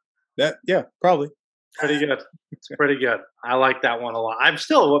 Probably. Pretty good. It's pretty good. I like that one a lot. I'm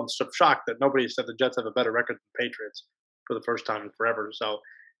still shocked that nobody said the Jets have a better record than Patriots for the first time in forever. So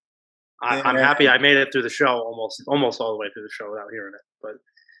I'm happy I made it through the show almost all the way through the show without hearing it. But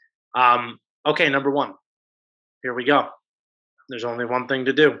okay, number one. Here we go. There's only one thing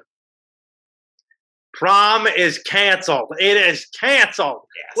to do. Prom is canceled. It is canceled.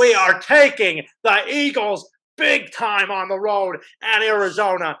 Yes. We are taking the Eagles big time on the road at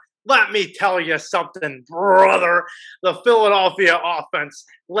Arizona. Let me tell you something, brother. The Philadelphia offense,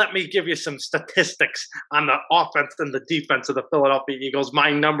 let me give you some statistics on the offense and the defense of the Philadelphia Eagles, my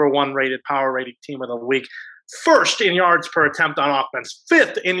number one rated power rating team of the week. First in yards per attempt on offense,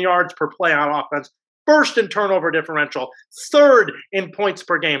 fifth in yards per play on offense, first in turnover differential, third in points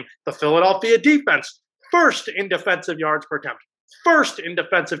per game. The Philadelphia defense, first in defensive yards per attempt, first in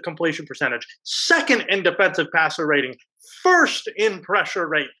defensive completion percentage, second in defensive passer rating, first in pressure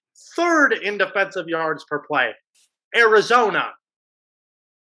rate, third in defensive yards per play. Arizona,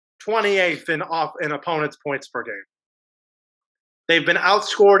 28th in opponents' points per game. They've been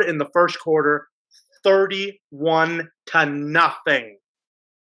outscored in the first quarter 31-0.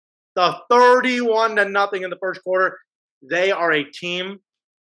 The 31-0 in the first quarter. They are a team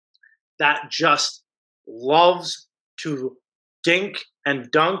that just loves to dink and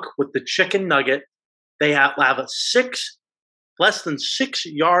dunk with the chicken nugget. They have less than 6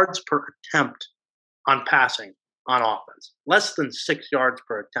 yards per attempt on passing on offense. Less than 6 yards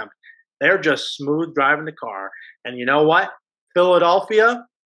per attempt. They're just smooth driving the car. And you know what? Philadelphia,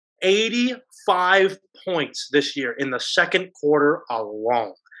 85 points this year in the second quarter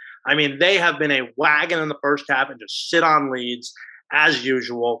alone. I mean, they have been a wagon in the first half and just sit on leads as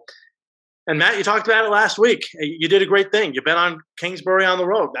usual. And Matt, you talked about it last week. You did a great thing. You bet on Kingsbury on the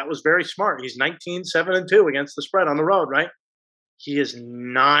road. That was very smart. He's 19-7-2 against the spread on the road, right? He is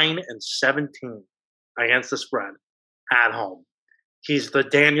 9-17 against the spread at home. He's the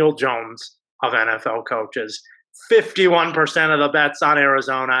Daniel Jones of NFL coaches. 51% of the bets on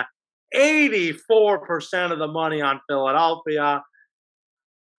Arizona, 84% of the money on Philadelphia.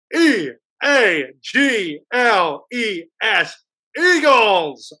 EAGLES,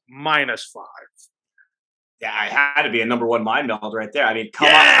 Eagles, -5. Yeah, I had to be a number one mind meld right there. I mean, come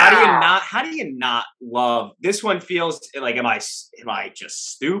on. How do you not love this one? Feels like, am I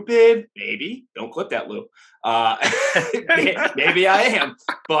just stupid? Maybe. Don't clip that, Lou. Maybe I am.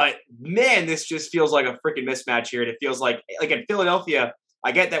 But man, this just feels like a freaking mismatch here. And it feels like in Philadelphia,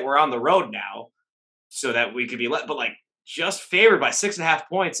 I get that we're on the road now so that we could be but just favored by 6.5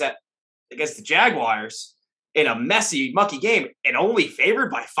 points against the Jaguars in a messy, mucky game, and only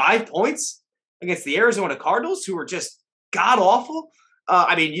favored by 5 points against the Arizona Cardinals, who were just god-awful.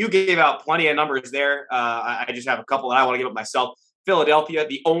 I mean, you gave out plenty of numbers there. I just have a couple that I want to give up myself. Philadelphia,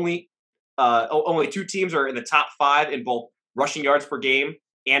 the only 2 teams are in the top 5 in both rushing yards per game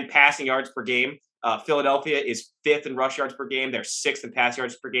and passing yards per game. Philadelphia is 5th in rush yards per game. They're 6th in pass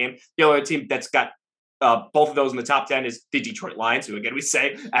yards per game. The only team that's got both of those in the top 10 is the Detroit Lions, who, again, we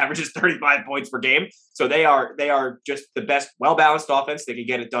say averages 35 points per game. So they are just the best, well-balanced offense. They can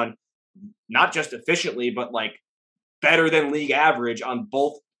get it done not just efficiently, but better than league average on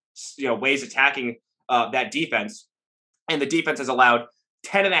both ways attacking that defense. And the defense has allowed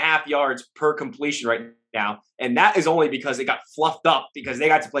 10.5 yards per completion right now. And that is only because it got fluffed up because they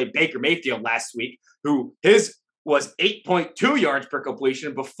got to play Baker Mayfield last week, who his was 8.2 yards per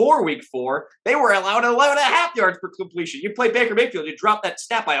completion. Before week 4, they were allowed 11.5 yards per completion. You play Baker Mayfield, you drop that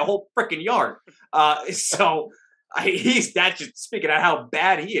stat by a whole freaking yard. That's just speaking of how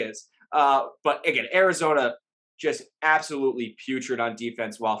bad he is. But again, Arizona just absolutely putrid on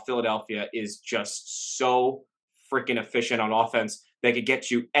defense, while Philadelphia is just so freaking efficient on offense. They could get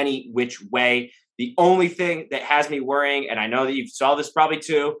you any which way. The only thing that has me worrying, and I know that you saw this probably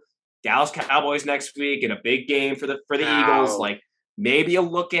too, Dallas Cowboys next week in a big game for the Eagles. Maybe a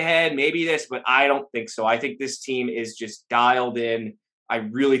look ahead, maybe this, but I don't think so. I think this team is just dialed in. I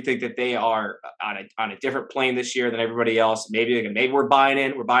really think that they are on a different plane this year than everybody else. Maybe we're buying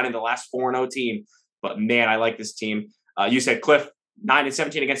in. We're buying in the last 4-0 team. But man, I like this team. You said Cliff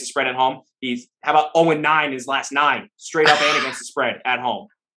 9-17 against the spread at home. How about 0-9 in his last 9 straight up and against the spread at home?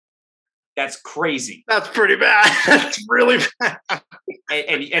 That's crazy. That's pretty bad. That's really bad.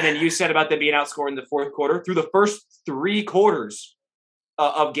 And then you said about them being outscored in the fourth quarter. Through the first 3 quarters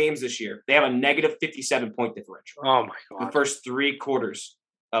of games this year, they have a negative 57 point differential. Oh my God. The first 3 quarters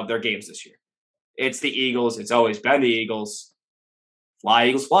of their games this year. It's the Eagles. It's always been the Eagles. Fly,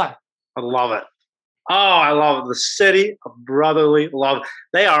 Eagles, fly. I love it. Oh, I love it. The city of brotherly love.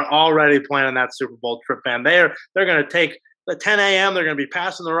 They are already planning that Super Bowl trip, man. They're going to take the 10 a.m. They're going to be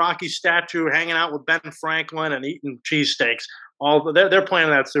passing the Rocky statue, hanging out with Ben Franklin, and eating cheesesteaks. They're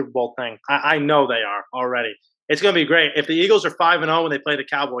planning that Super Bowl thing. I know they are already. It's going to be great. If the Eagles are 5-0 when they play the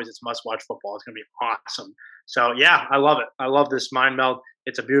Cowboys, it's must-watch football. It's going to be awesome. So, yeah, I love it. I love this mind meld.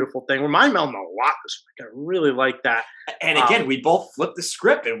 It's a beautiful thing. We're mind melding a lot this week. I really like that. And again, we both flipped the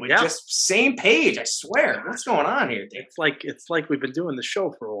script and we just same page. I swear. What's going on here, Dave? It's like we've been doing the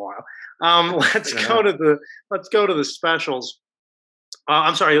show for a while. Let's go to the specials.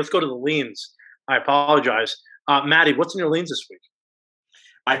 I'm sorry. Let's go to the leans. I apologize, Maddie. What's in your leans this week?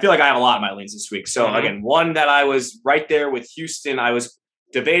 I feel like I have a lot of my leans this week. So again, one that I was right there with Houston. I was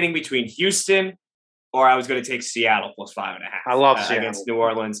debating between Houston or I was going to take Seattle plus 5.5. I love Seattle against New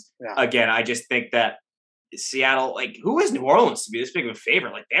Orleans. Yeah. Again, I just think that Seattle, like, who is New Orleans to be this big of a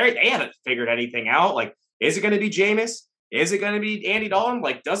favorite? Like, they haven't figured anything out. Like, is it going to be Jameis? Is it going to be Andy Dalton?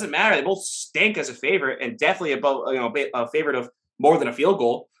 Like, doesn't matter. They both stink as a favorite, and definitely a favorite of more than a field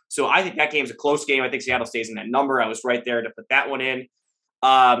goal. So I think that game's a close game. I think Seattle stays in that number. I was right there to put that one in.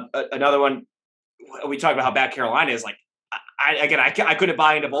 Another one, we talked about how bad Carolina is. Like, I couldn't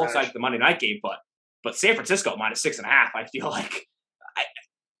buy into both sides of the Monday night game, but San Francisco minus 6.5. I feel like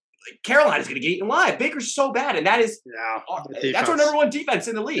Carolina's going to get eaten alive. Baker's so bad, and that's our number one defense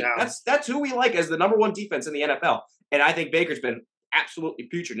in the league. Yeah. That's who we like as the number one defense in the NFL. And I think Baker's been absolutely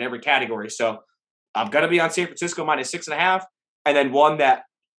putrid in every category. So I'm going to be on San Francisco minus 6.5. And then one that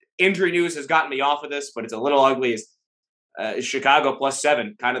injury news has gotten me off of this, but it's a little ugly, is Chicago plus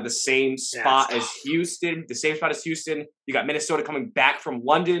 7, kind of the same spot as Houston. The same spot as Houston. You got Minnesota coming back from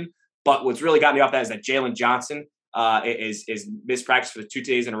London. But what's really got me off that is that Jalen Johnson is missed practice for the 2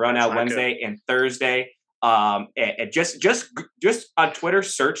 days in a row now, Wednesday and Thursday. And just on Twitter,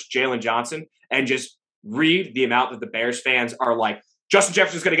 search Jalen Johnson and just read the amount that the Bears fans are like, Justin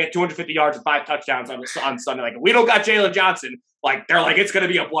Jefferson's going to get 250 yards and 5 touchdowns on Sunday. Like, we don't got Jalen Johnson. Like, they're like, it's going to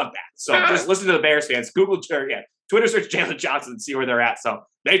be a bloodbath. So just listen to the Bears fans. Twitter search Jalen Johnson and see where they're at. So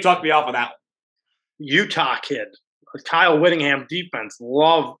they talked me off of that one. Utah kid. Kyle Whittingham defense.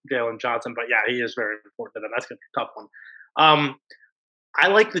 Love Jalen Johnson, but yeah, he is very important to them. That's going to be a tough one. I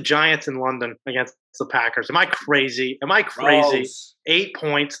like the Giants in London against the Packers. Am I crazy? Gross. 8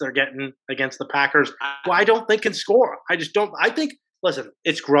 points they're getting against the Packers, who I don't think can score. I just don't. I think, listen,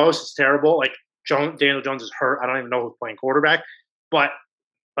 it's gross. It's terrible. Like, Daniel Jones is hurt. I don't even know who's playing quarterback. But,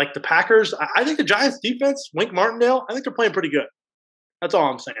 like, the Packers, I think the Giants defense, Wink Martindale, I think they're playing pretty good. That's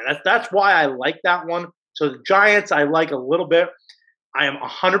all I'm saying. That's why I like that one. So the Giants I like a little bit. I am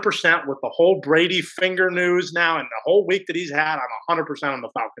 100% with the whole Brady finger news now, and the whole week that he's had, I'm 100% on the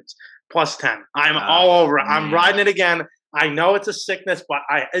Falcons. Plus 10. I'm all over it. I'm riding it again. I know it's a sickness, but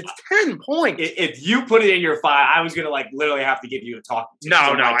it's 10 points. If you put it in your 5, I was going to literally have to give you a talk. No,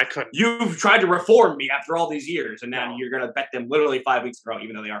 I couldn't. You've tried to reform me after all these years, and now you're going to bet them literally 5 weeks in a row,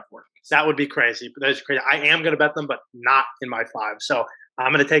 even though they are 4 weeks. That would be crazy. But that's crazy. I am going to bet them, but not in my 5. So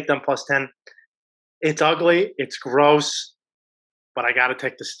I'm going to take them plus 10. It's ugly. It's gross. But I got to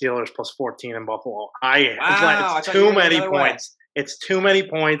take the Steelers plus 14 in Buffalo. It's too many points. It's too many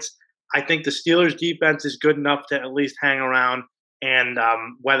points. I think the Steelers' defense is good enough to at least hang around, and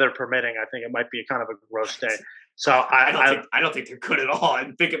weather permitting, I think it might be kind of a gross day. So I don't think they're good at all.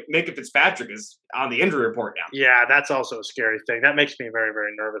 And Minka Fitzpatrick is on the injury report now. Yeah, that's also a scary thing. That makes me very,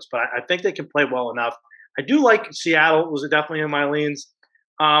 very nervous. But I think they can play well enough. I do like Seattle. Was definitely in my leans.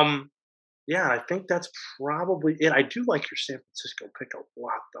 Yeah, I think that's probably it. I do like your San Francisco pick a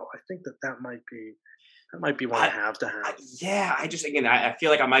lot, though. I think that might be one I have to have. I feel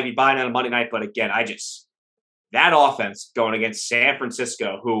like I might be buying on a Monday night, but again, that offense going against San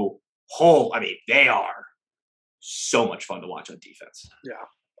Francisco, they are so much fun to watch on defense. Yeah,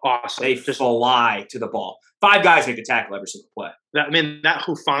 awesome. They fly to the ball. 5 guys make the tackle every single play. That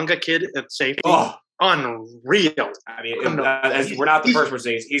Hufanga kid at safety. Oh. Unreal. I mean, we're not the first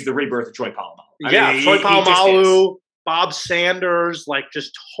person to say he's the rebirth of Troy Polamalu. Troy Polamalu, Bob Sanders,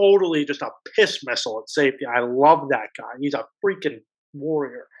 just totally just a piss missile at safety. I love that guy. He's a freaking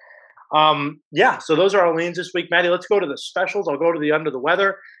warrior. So those are our leans this week. Maddie, let's go to the specials. I'll go to the under the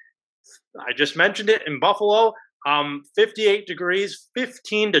weather. I just mentioned it in Buffalo. 58 degrees,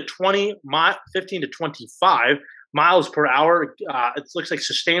 15 to 25 miles per hour. It looks like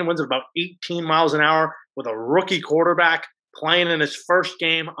sustained winds of about 18 miles an hour with a rookie quarterback playing in his first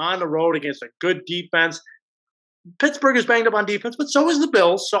game on the road against a good defense. Pittsburgh is banged up on defense, but so is the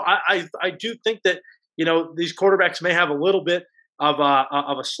Bills. So I do think that, these quarterbacks may have a little bit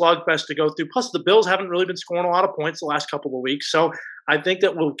a slugfest to go through. Plus, the Bills haven't really been scoring a lot of points the last couple of weeks, so I think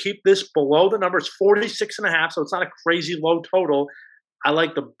that we'll keep this below the number. It's 46.5, so it's not a crazy low total. I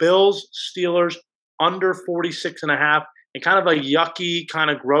like the Bills Steelers under 46.5, and kind of a yucky, kind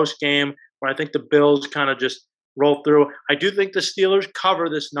of gross game where I think the Bills kind of just roll through. I do think the Steelers cover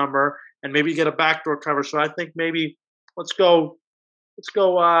this number and maybe get a backdoor cover. So I think maybe let's go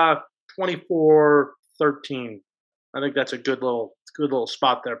 24-13. I think that's a good little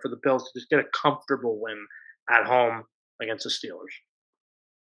spot there for the Bills to just get a comfortable win at home against the Steelers.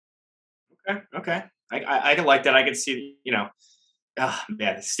 Okay. I can like that. I can see,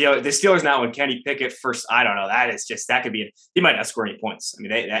 the Steelers now when Kenny Pickett first. I don't know. That could be. He might not score any points. I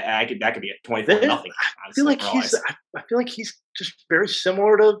mean, that could be a 24-0. I feel like he's just very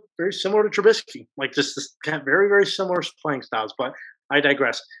similar to Trubisky. Like just kind of very, very similar playing styles. But I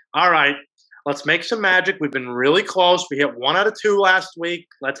digress. All right. Let's make some magic. We've been really close. We hit 1 out of 2 last week.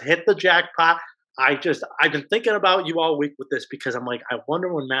 Let's hit the jackpot. I've been thinking about you all week with this because I'm like, I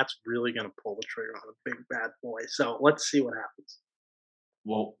wonder when Matt's really going to pull the trigger on a big bad boy. So let's see what happens.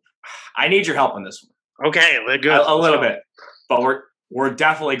 Well, I need your help on this one. Okay, good. A little bit, but we're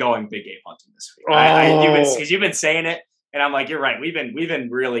definitely going big game hunting this week. Because you've been saying it, and I'm like, you're right. We've been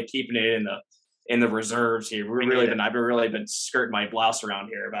really keeping it in the reserves here. I've really been skirting my blouse around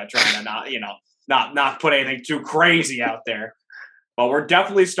here about trying to not put anything too crazy out there. But we're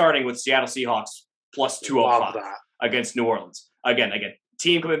definitely starting with Seattle Seahawks plus 205 against New Orleans. Again,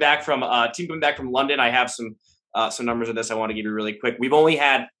 team coming back from London. I have some numbers of this I want to give you really quick. We've only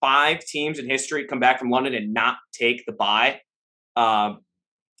had 5 teams in history come back from London and not take the bye.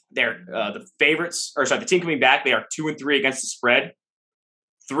 They're the favorites, the team coming back, they are 2-3 against the spread.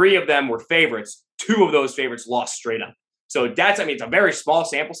 3 of them were favorites. 2 of those favorites lost straight up. So it's a very small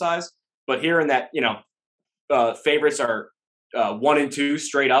sample size, but here in that, favorites are 1 and 2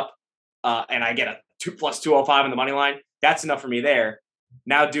 straight up, and I get a 2 plus 205 on the money line. That's enough for me there.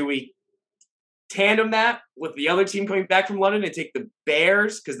 Now, do we tandem that with the other team coming back from London and take the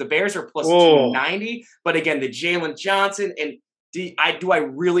Bears? Because the Bears are plus 290. But again, the Jalen Johnson and do I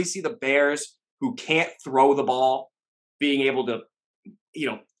really see the Bears, who can't throw the ball, being able to,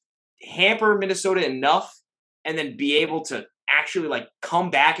 hamper Minnesota enough and then be able to actually come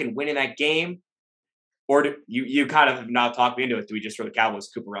back and win in that game? Or do you kind of have now talked me into it? Do we just throw the Cowboys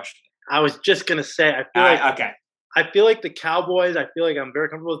Cooper Rush? I was just gonna say I feel like the Cowboys. I feel like I'm very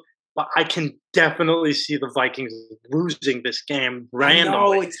comfortable with, but I can definitely see the Vikings losing this game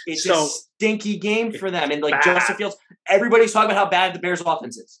randomly. It's a stinky game for them. And Justin Fields, everybody's talking about how bad the Bears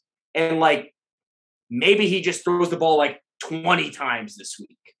offense is. And maybe he just throws the ball 20 times this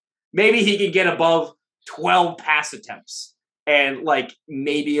week. Maybe he can get above 12 pass attempts. And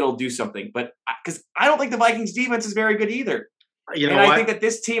maybe it'll do something. But because I don't think the Vikings defense is very good either. I think that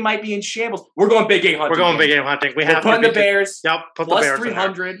this team might be in shambles. We're going big game hunting. We're putting the Bears put plus the Bears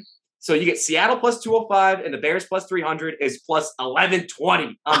 300. So you get Seattle plus 205 and the Bears plus 300 is plus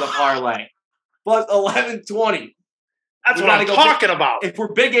 1120 on the parlay. Plus 1120. That's what I'm talking about. If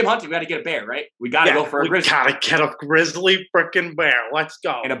we're big game hunting, we got to get a bear, right? We got to go for a grizzly. We got to get a grizzly freaking bear. Let's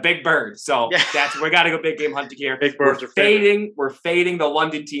go. And a big bird. So we got to go big game hunting here. Big birds fading. We're fading the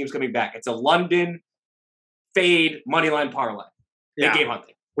London teams coming back. It's a London fade moneyline parlay. Big game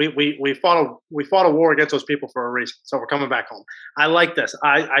hunting. We fought a war against those people for a reason. So we're coming back home. I like this.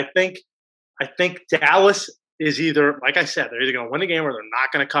 I think Dallas is either, like I said, they're either going to win the game or they're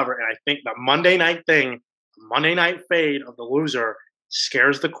not going to cover. And I think the Monday night fade of the loser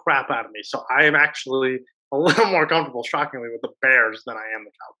scares the crap out of me. So I am actually a little more comfortable, shockingly, with the Bears than I am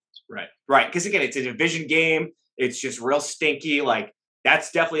the Cowboys. Right. Because again, it's a division game. It's just real stinky.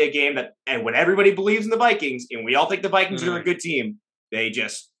 That's definitely a game that, and when everybody believes in the Vikings, and we all think the Vikings are a good team, they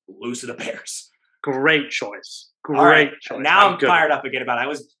just lose to the Bears. Great choice. Choice. Now I'm fired up again about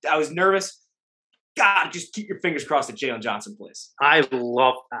it. I was nervous. God, just keep your fingers crossed that Jalen Johnson plays. I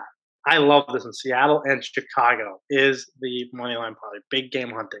love that. I love this in Seattle and Chicago is the money line parlay. Big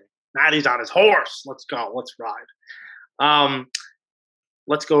game hunting. Matty's on his horse. Let's go. Let's ride.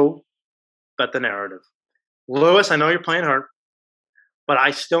 Let's go bet the narrative. Lewis, I know you're playing hurt, but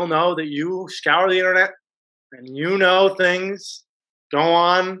I still know that you scour the internet and you know things go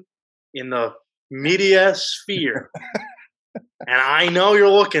on in the media sphere. And I know you're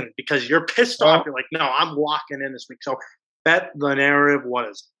looking because you're pissed off. You're like, no, I'm locking in this week. So bet the narrative. What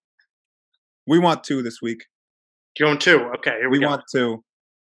is it? We want 2 this week. You're going 2. Okay, here we go. We want 2.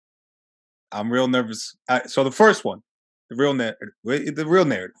 I'm real nervous. So the first one, the real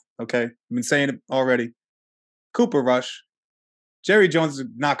narrative. Okay, I've been saying it already. Cooper Rush. Jerry Jones is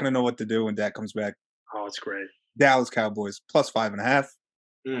not going to know what to do when Dak comes back. Oh, it's great. Dallas Cowboys plus 5.5.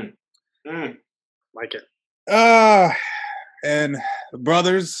 Like it. And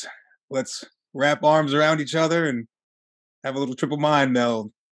brothers, let's wrap arms around each other and have a little triple mind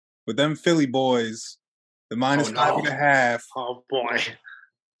meld with them Philly boys. The minus 5.5. Oh boy.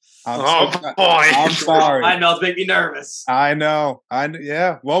 I'm I'm sorry. I know, it's making me nervous. I know.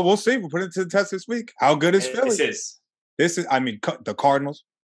 Yeah. Well, we'll see. We'll put it to the test this week. How good is Philly? This is. I mean, the Cardinals.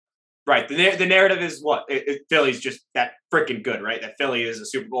 Right. The narrative is what? Philly's just that freaking good, right? That Philly is a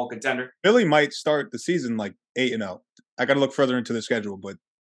Super Bowl contender. Philly might start the season like 8-0. I got to look further into the schedule, but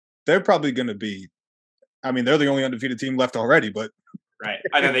they're probably going to be. I mean, they're the only undefeated team left already, but. Right.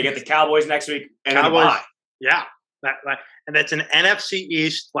 And then they get the Cowboys next week. And Cowboys. Yeah. And that's an NFC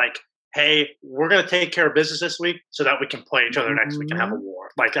East, like, hey, we're going to take care of business this week so that we can play each other next week and have a war.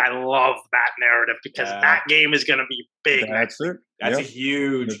 Like, I love that narrative because that game is going to be big. That's it. That's a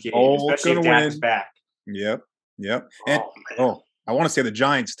huge game, especially if Dak is back. Yep. And, I want to say the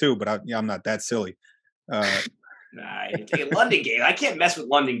Giants too, but I'm not that silly. London game. I can't mess with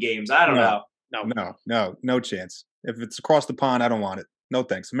London games. I don't know. No chance. If it's across the pond, I don't want it. No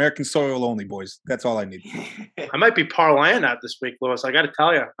thanks. American soil only, boys. That's all I need. I might be parlaying that this week, Lewis. I got to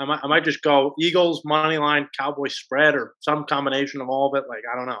tell you, I might just go Eagles money line, Cowboys spread, or some combination of all of it. Like,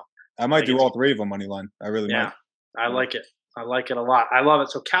 I don't know. I might do all three of them money line. I really might. I like it. I like it a lot. I love it.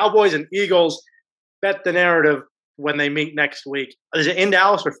 So Cowboys and Eagles bet the narrative when they meet next week. Is it in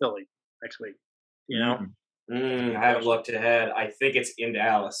Dallas or Philly next week? You know? I haven't looked ahead. I think it's in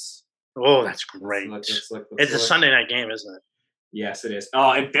Dallas. Oh, that's great. It's a Sunday night game, isn't it? Yes, it is.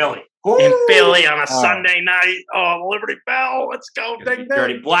 Oh, in Philly. In Philly on a Sunday night. Oh, Liberty Bell. Let's go.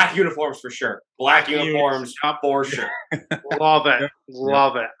 Dirty. Black uniforms for sure. Black uniforms for sure. Love it.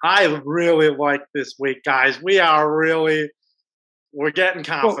 Love it. I really like this week, guys. We're getting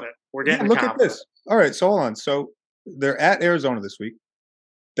confident. We're getting look confident. At this. All right, so hold on. So they're at Arizona this week.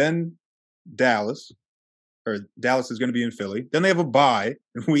 Then Dallas is going to be in Philly. Then they have a bye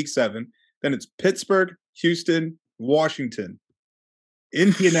in week 7. Then it's Pittsburgh, Houston, Washington,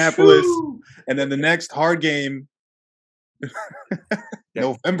 Indianapolis, and then the next hard game,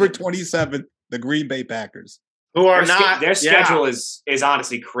 November 27th, the Green Bay Packers. Who are their schedule is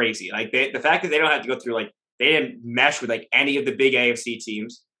honestly crazy. Like the fact that they don't have to go through they didn't mesh with any of the big AFC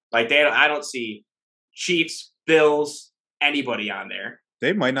teams. I don't see Chiefs, Bills, anybody on there.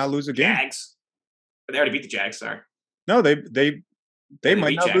 They might not lose a game. Jags. But they already beat the Jags, sorry. No, they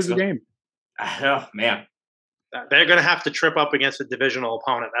might not lose a game. Oh, man. They're going to have to trip up against a divisional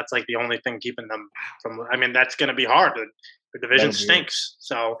opponent. That's the only thing keeping them from – I mean, that's going to be hard. The division stinks.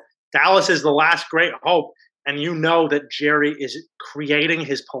 So Dallas is the last great hope. And you know that Jerry is creating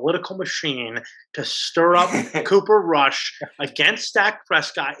his political machine to stir up Cooper Rush against Dak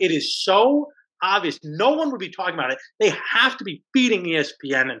Prescott. It is so obvious. No one would be talking about it. They have to be feeding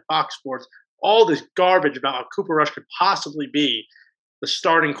ESPN and Fox Sports all this garbage about how Cooper Rush could possibly be the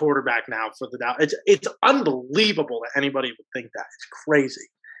starting quarterback now for the Dallas. It's unbelievable that anybody would think that. It's crazy.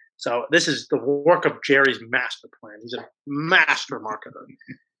 So this is the work of Jerry's master plan. He's a master marketer.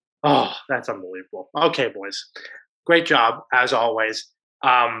 Oh, that's unbelievable. Okay, boys. Great job, as always.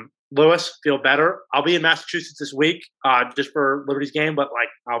 Lewis, feel better. I'll be in Massachusetts this week just for Liberty's game, but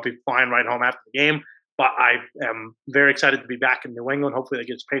I'll be flying right home after the game. But I am very excited to be back in New England. Hopefully that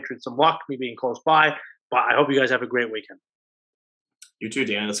gives Patriots some luck, me being close by. But I hope you guys have a great weekend. You too,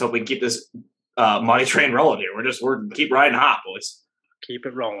 Dan. Let's hope we can keep this money train rolling here. We're keep riding hot, boys. Keep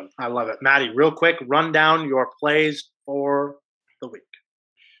it rolling. I love it. Maddie, real quick, run down your plays for the week.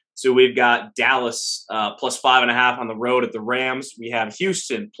 So we've got Dallas plus 5.5 on the road at the Rams. We have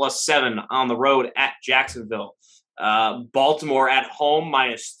Houston plus 7 on the road at Jacksonville. Baltimore at home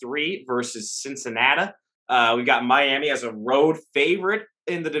 -3 versus Cincinnati. We've got Miami as a road favorite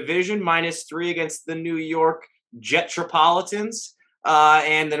in the division, -3 against the New York Jetropolitans.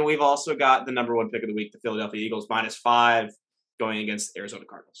 And then we've also got the number 1 pick of the week, the Philadelphia Eagles, -5 going against the Arizona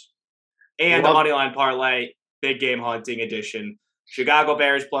Cardinals. And the Moneyline Parlay, big game hunting edition. Chicago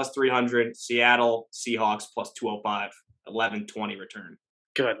Bears plus 300, Seattle Seahawks plus 205, 11-20 return.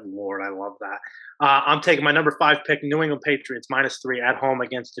 Good Lord, I love that. I'm taking my number 5 pick, New England Patriots, -3 at home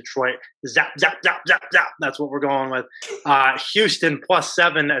against Detroit. Zap, zap, zap, zap, zap. That's what we're going with. Houston plus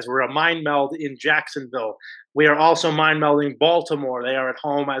 7 as we're a mind meld in Jacksonville. We are also mind melding Baltimore. They are at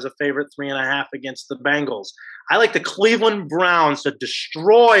home as a favorite 3.5 against the Bengals. I like the Cleveland Browns to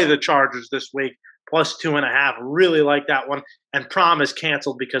destroy the Chargers this week, plus 2.5. Really like that one. And prom is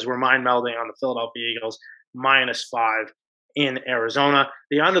canceled because we're mind melding on the Philadelphia Eagles, -5 in Arizona.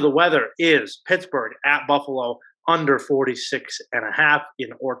 The under the weather is Pittsburgh at Buffalo, under 46.5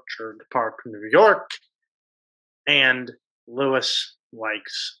 in Orchard Park, New York. And Lewis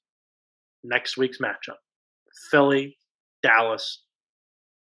likes next week's matchup. Philly, Dallas.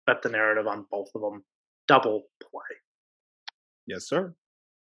 Bet the narrative on both of them. Double play. Yes, sir.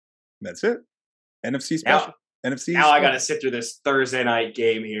 That's it. NFC special. NFC. Now I got to sit through this Thursday night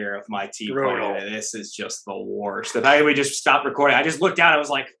game here of my team playing. This is just the worst. The night we just stopped recording, I just looked down. I was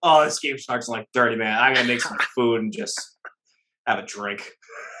like, "Oh, this game starts in like 30 minutes. I'm gonna make some food and just have a drink."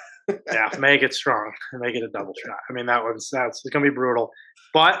 Yeah, make it strong. Make it a double shot. I mean, that's gonna be brutal.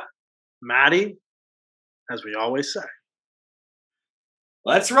 But Maddie, as we always say,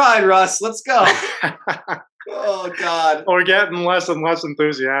 let's ride, Russ. Let's go. Oh, God. We're getting less and less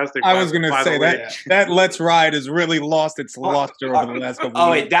enthusiastic. I was going to say that let's ride has really lost its luster over the last couple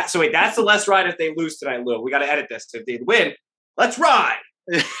of weeks. That's the let's ride if they lose tonight, Lou. We got to edit this. If they win, let's ride.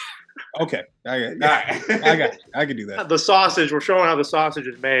 Okay. I can do that. The sausage, we're showing how the sausage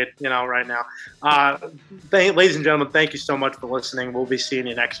is made, right now. Ladies and gentlemen, thank you so much for listening. We'll be seeing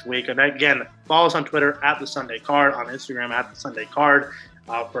you next week. And again, follow us on Twitter @TheSundayCard, on Instagram @TheSundayCard.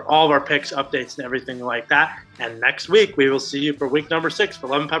 For all of our picks, updates, and everything like that. And next week, we will see you for week number 6 for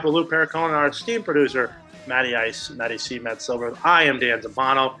Lemon Pepper, Lou Perricone, and our esteemed producer, Matty Ice, Matty C, Matt Silver. I am Dan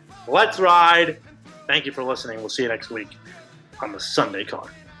Zampano. Let's ride. Thank you for listening. We'll see you next week on the Sunday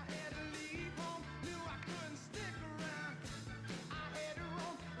Card.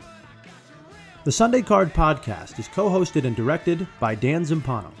 The Sunday Card podcast is co-hosted and directed by Dan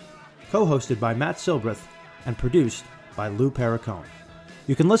Zampano, co-hosted by Matt Silbreth, and produced by Lou Perricone.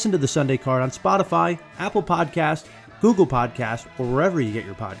 You can listen to The Sunday Card on Spotify, Apple Podcast, Google Podcast, or wherever you get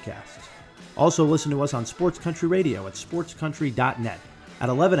your podcasts. Also listen to us on Sports Country Radio at sportscountry.net at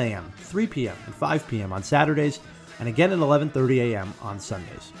 11 a.m., 3 p.m., and 5 p.m. on Saturdays, and again at 11:30 a.m. on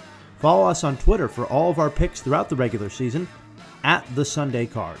Sundays. Follow us on Twitter for all of our picks throughout the regular season @The Sunday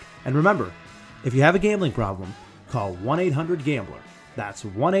Card. And remember, if you have a gambling problem, call 1-800-GAMBLER. That's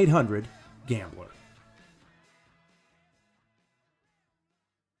 1-800-GAMBLER.